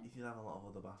everything. He did have a lot of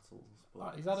other battles.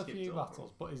 But he's had a few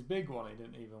battles, but his big one he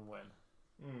didn't even win.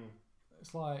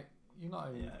 It's like you're not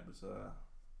even. Yeah, it was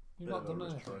you've not done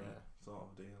anything. Sort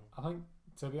of deal. I think,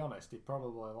 to be honest, he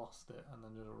probably lost it and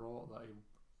then just wrote that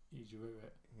he drew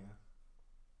it. Yeah.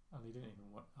 And he didn't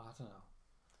even win. I don't know.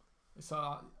 So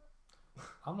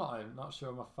I'm not sure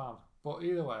I'm a fan, but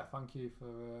either way, thank you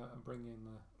for bringing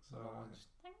the knowledge.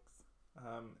 Thanks.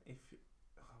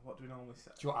 What do we normally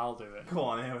say? Do you want, I'll do it. Go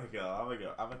on, here we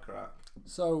go. Have a crack.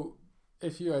 So,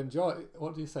 if you enjoy,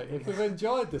 what do you say? If you've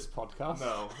enjoyed this podcast,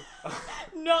 no,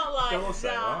 not like don't say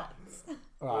that.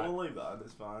 Right. We'll leave that.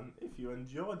 It's fine. If you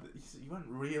enjoyed it, you went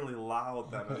really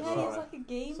loud then. Yeah, it's like a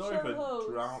game Sorry show for host.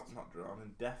 not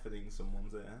drowning, deafening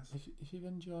someone's ears. If you've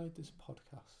enjoyed this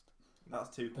podcast, that's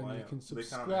too quiet. Then you can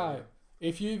subscribe.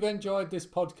 If you've enjoyed this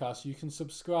podcast, you can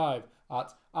subscribe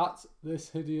at this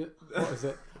idiot. What is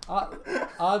it? Why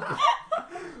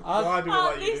do we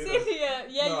let you this do this? idiot.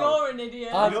 Yeah, No. you're an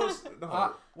idiot.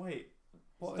 Wait.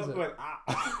 What Stop is going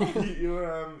it?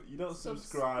 You don't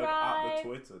subscribe at the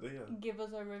Twitter, do you? Give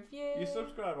us a review. You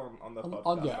subscribe on the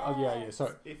podcast. Yeah.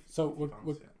 Sorry.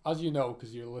 We're as you know,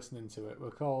 because you're listening to it, we're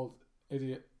called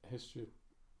Idiot History.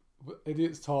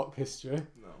 Idiots Talk History.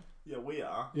 No. Yeah, we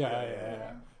are.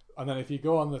 Yeah. And then if you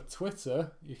go on the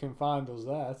Twitter, you can find us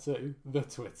there too. The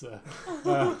Twitter.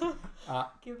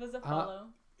 Give us a follow.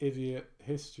 Idiot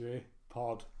History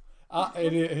Pod. At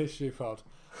Idiot History Pod.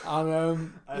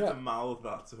 And I had to mouth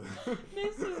that to him.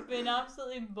 This has been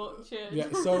absolutely butchered.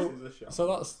 Yeah, so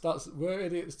that's we're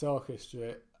Idiots Talk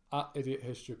History. At Idiot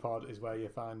History Pod is where you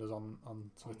find us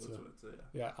on Twitter.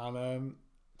 Yeah, and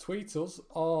tweet us,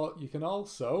 or you can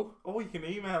also. Oh, you can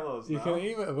email us. You can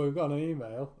email. We've got an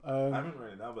email. I haven't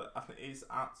written it down, but I think it's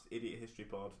at Idiot History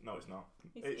Pod. No, it's not.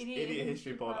 It's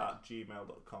idiothistorypod at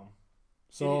gmail.com.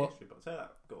 So Idiot History Pod. Say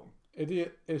that. Go on.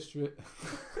 Idiot History.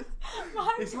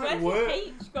 It's like words.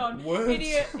 H gone?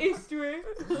 Idiot History.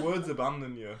 Words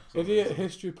abandon you. Idiot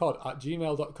History Pod at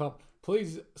gmail.com.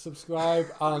 Please subscribe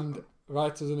and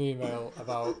write us an email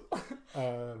about.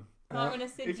 I'm gonna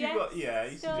suggest.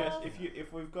 You suggest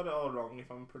if we've got it all wrong, if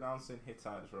I'm pronouncing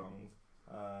Hittites wrong,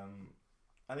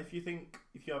 and if you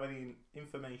have any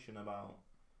information about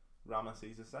Ramesses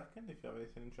II, if you have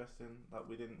anything interesting that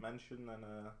we didn't mention, then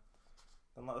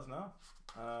let us know.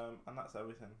 And that's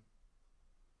everything.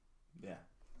 Yeah.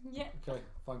 Yeah. Okay.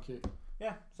 Thank you.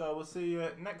 Yeah. So we'll see you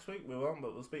next week. We won't,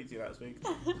 but we'll speak to you next week.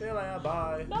 See you later.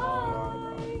 Bye. Bye.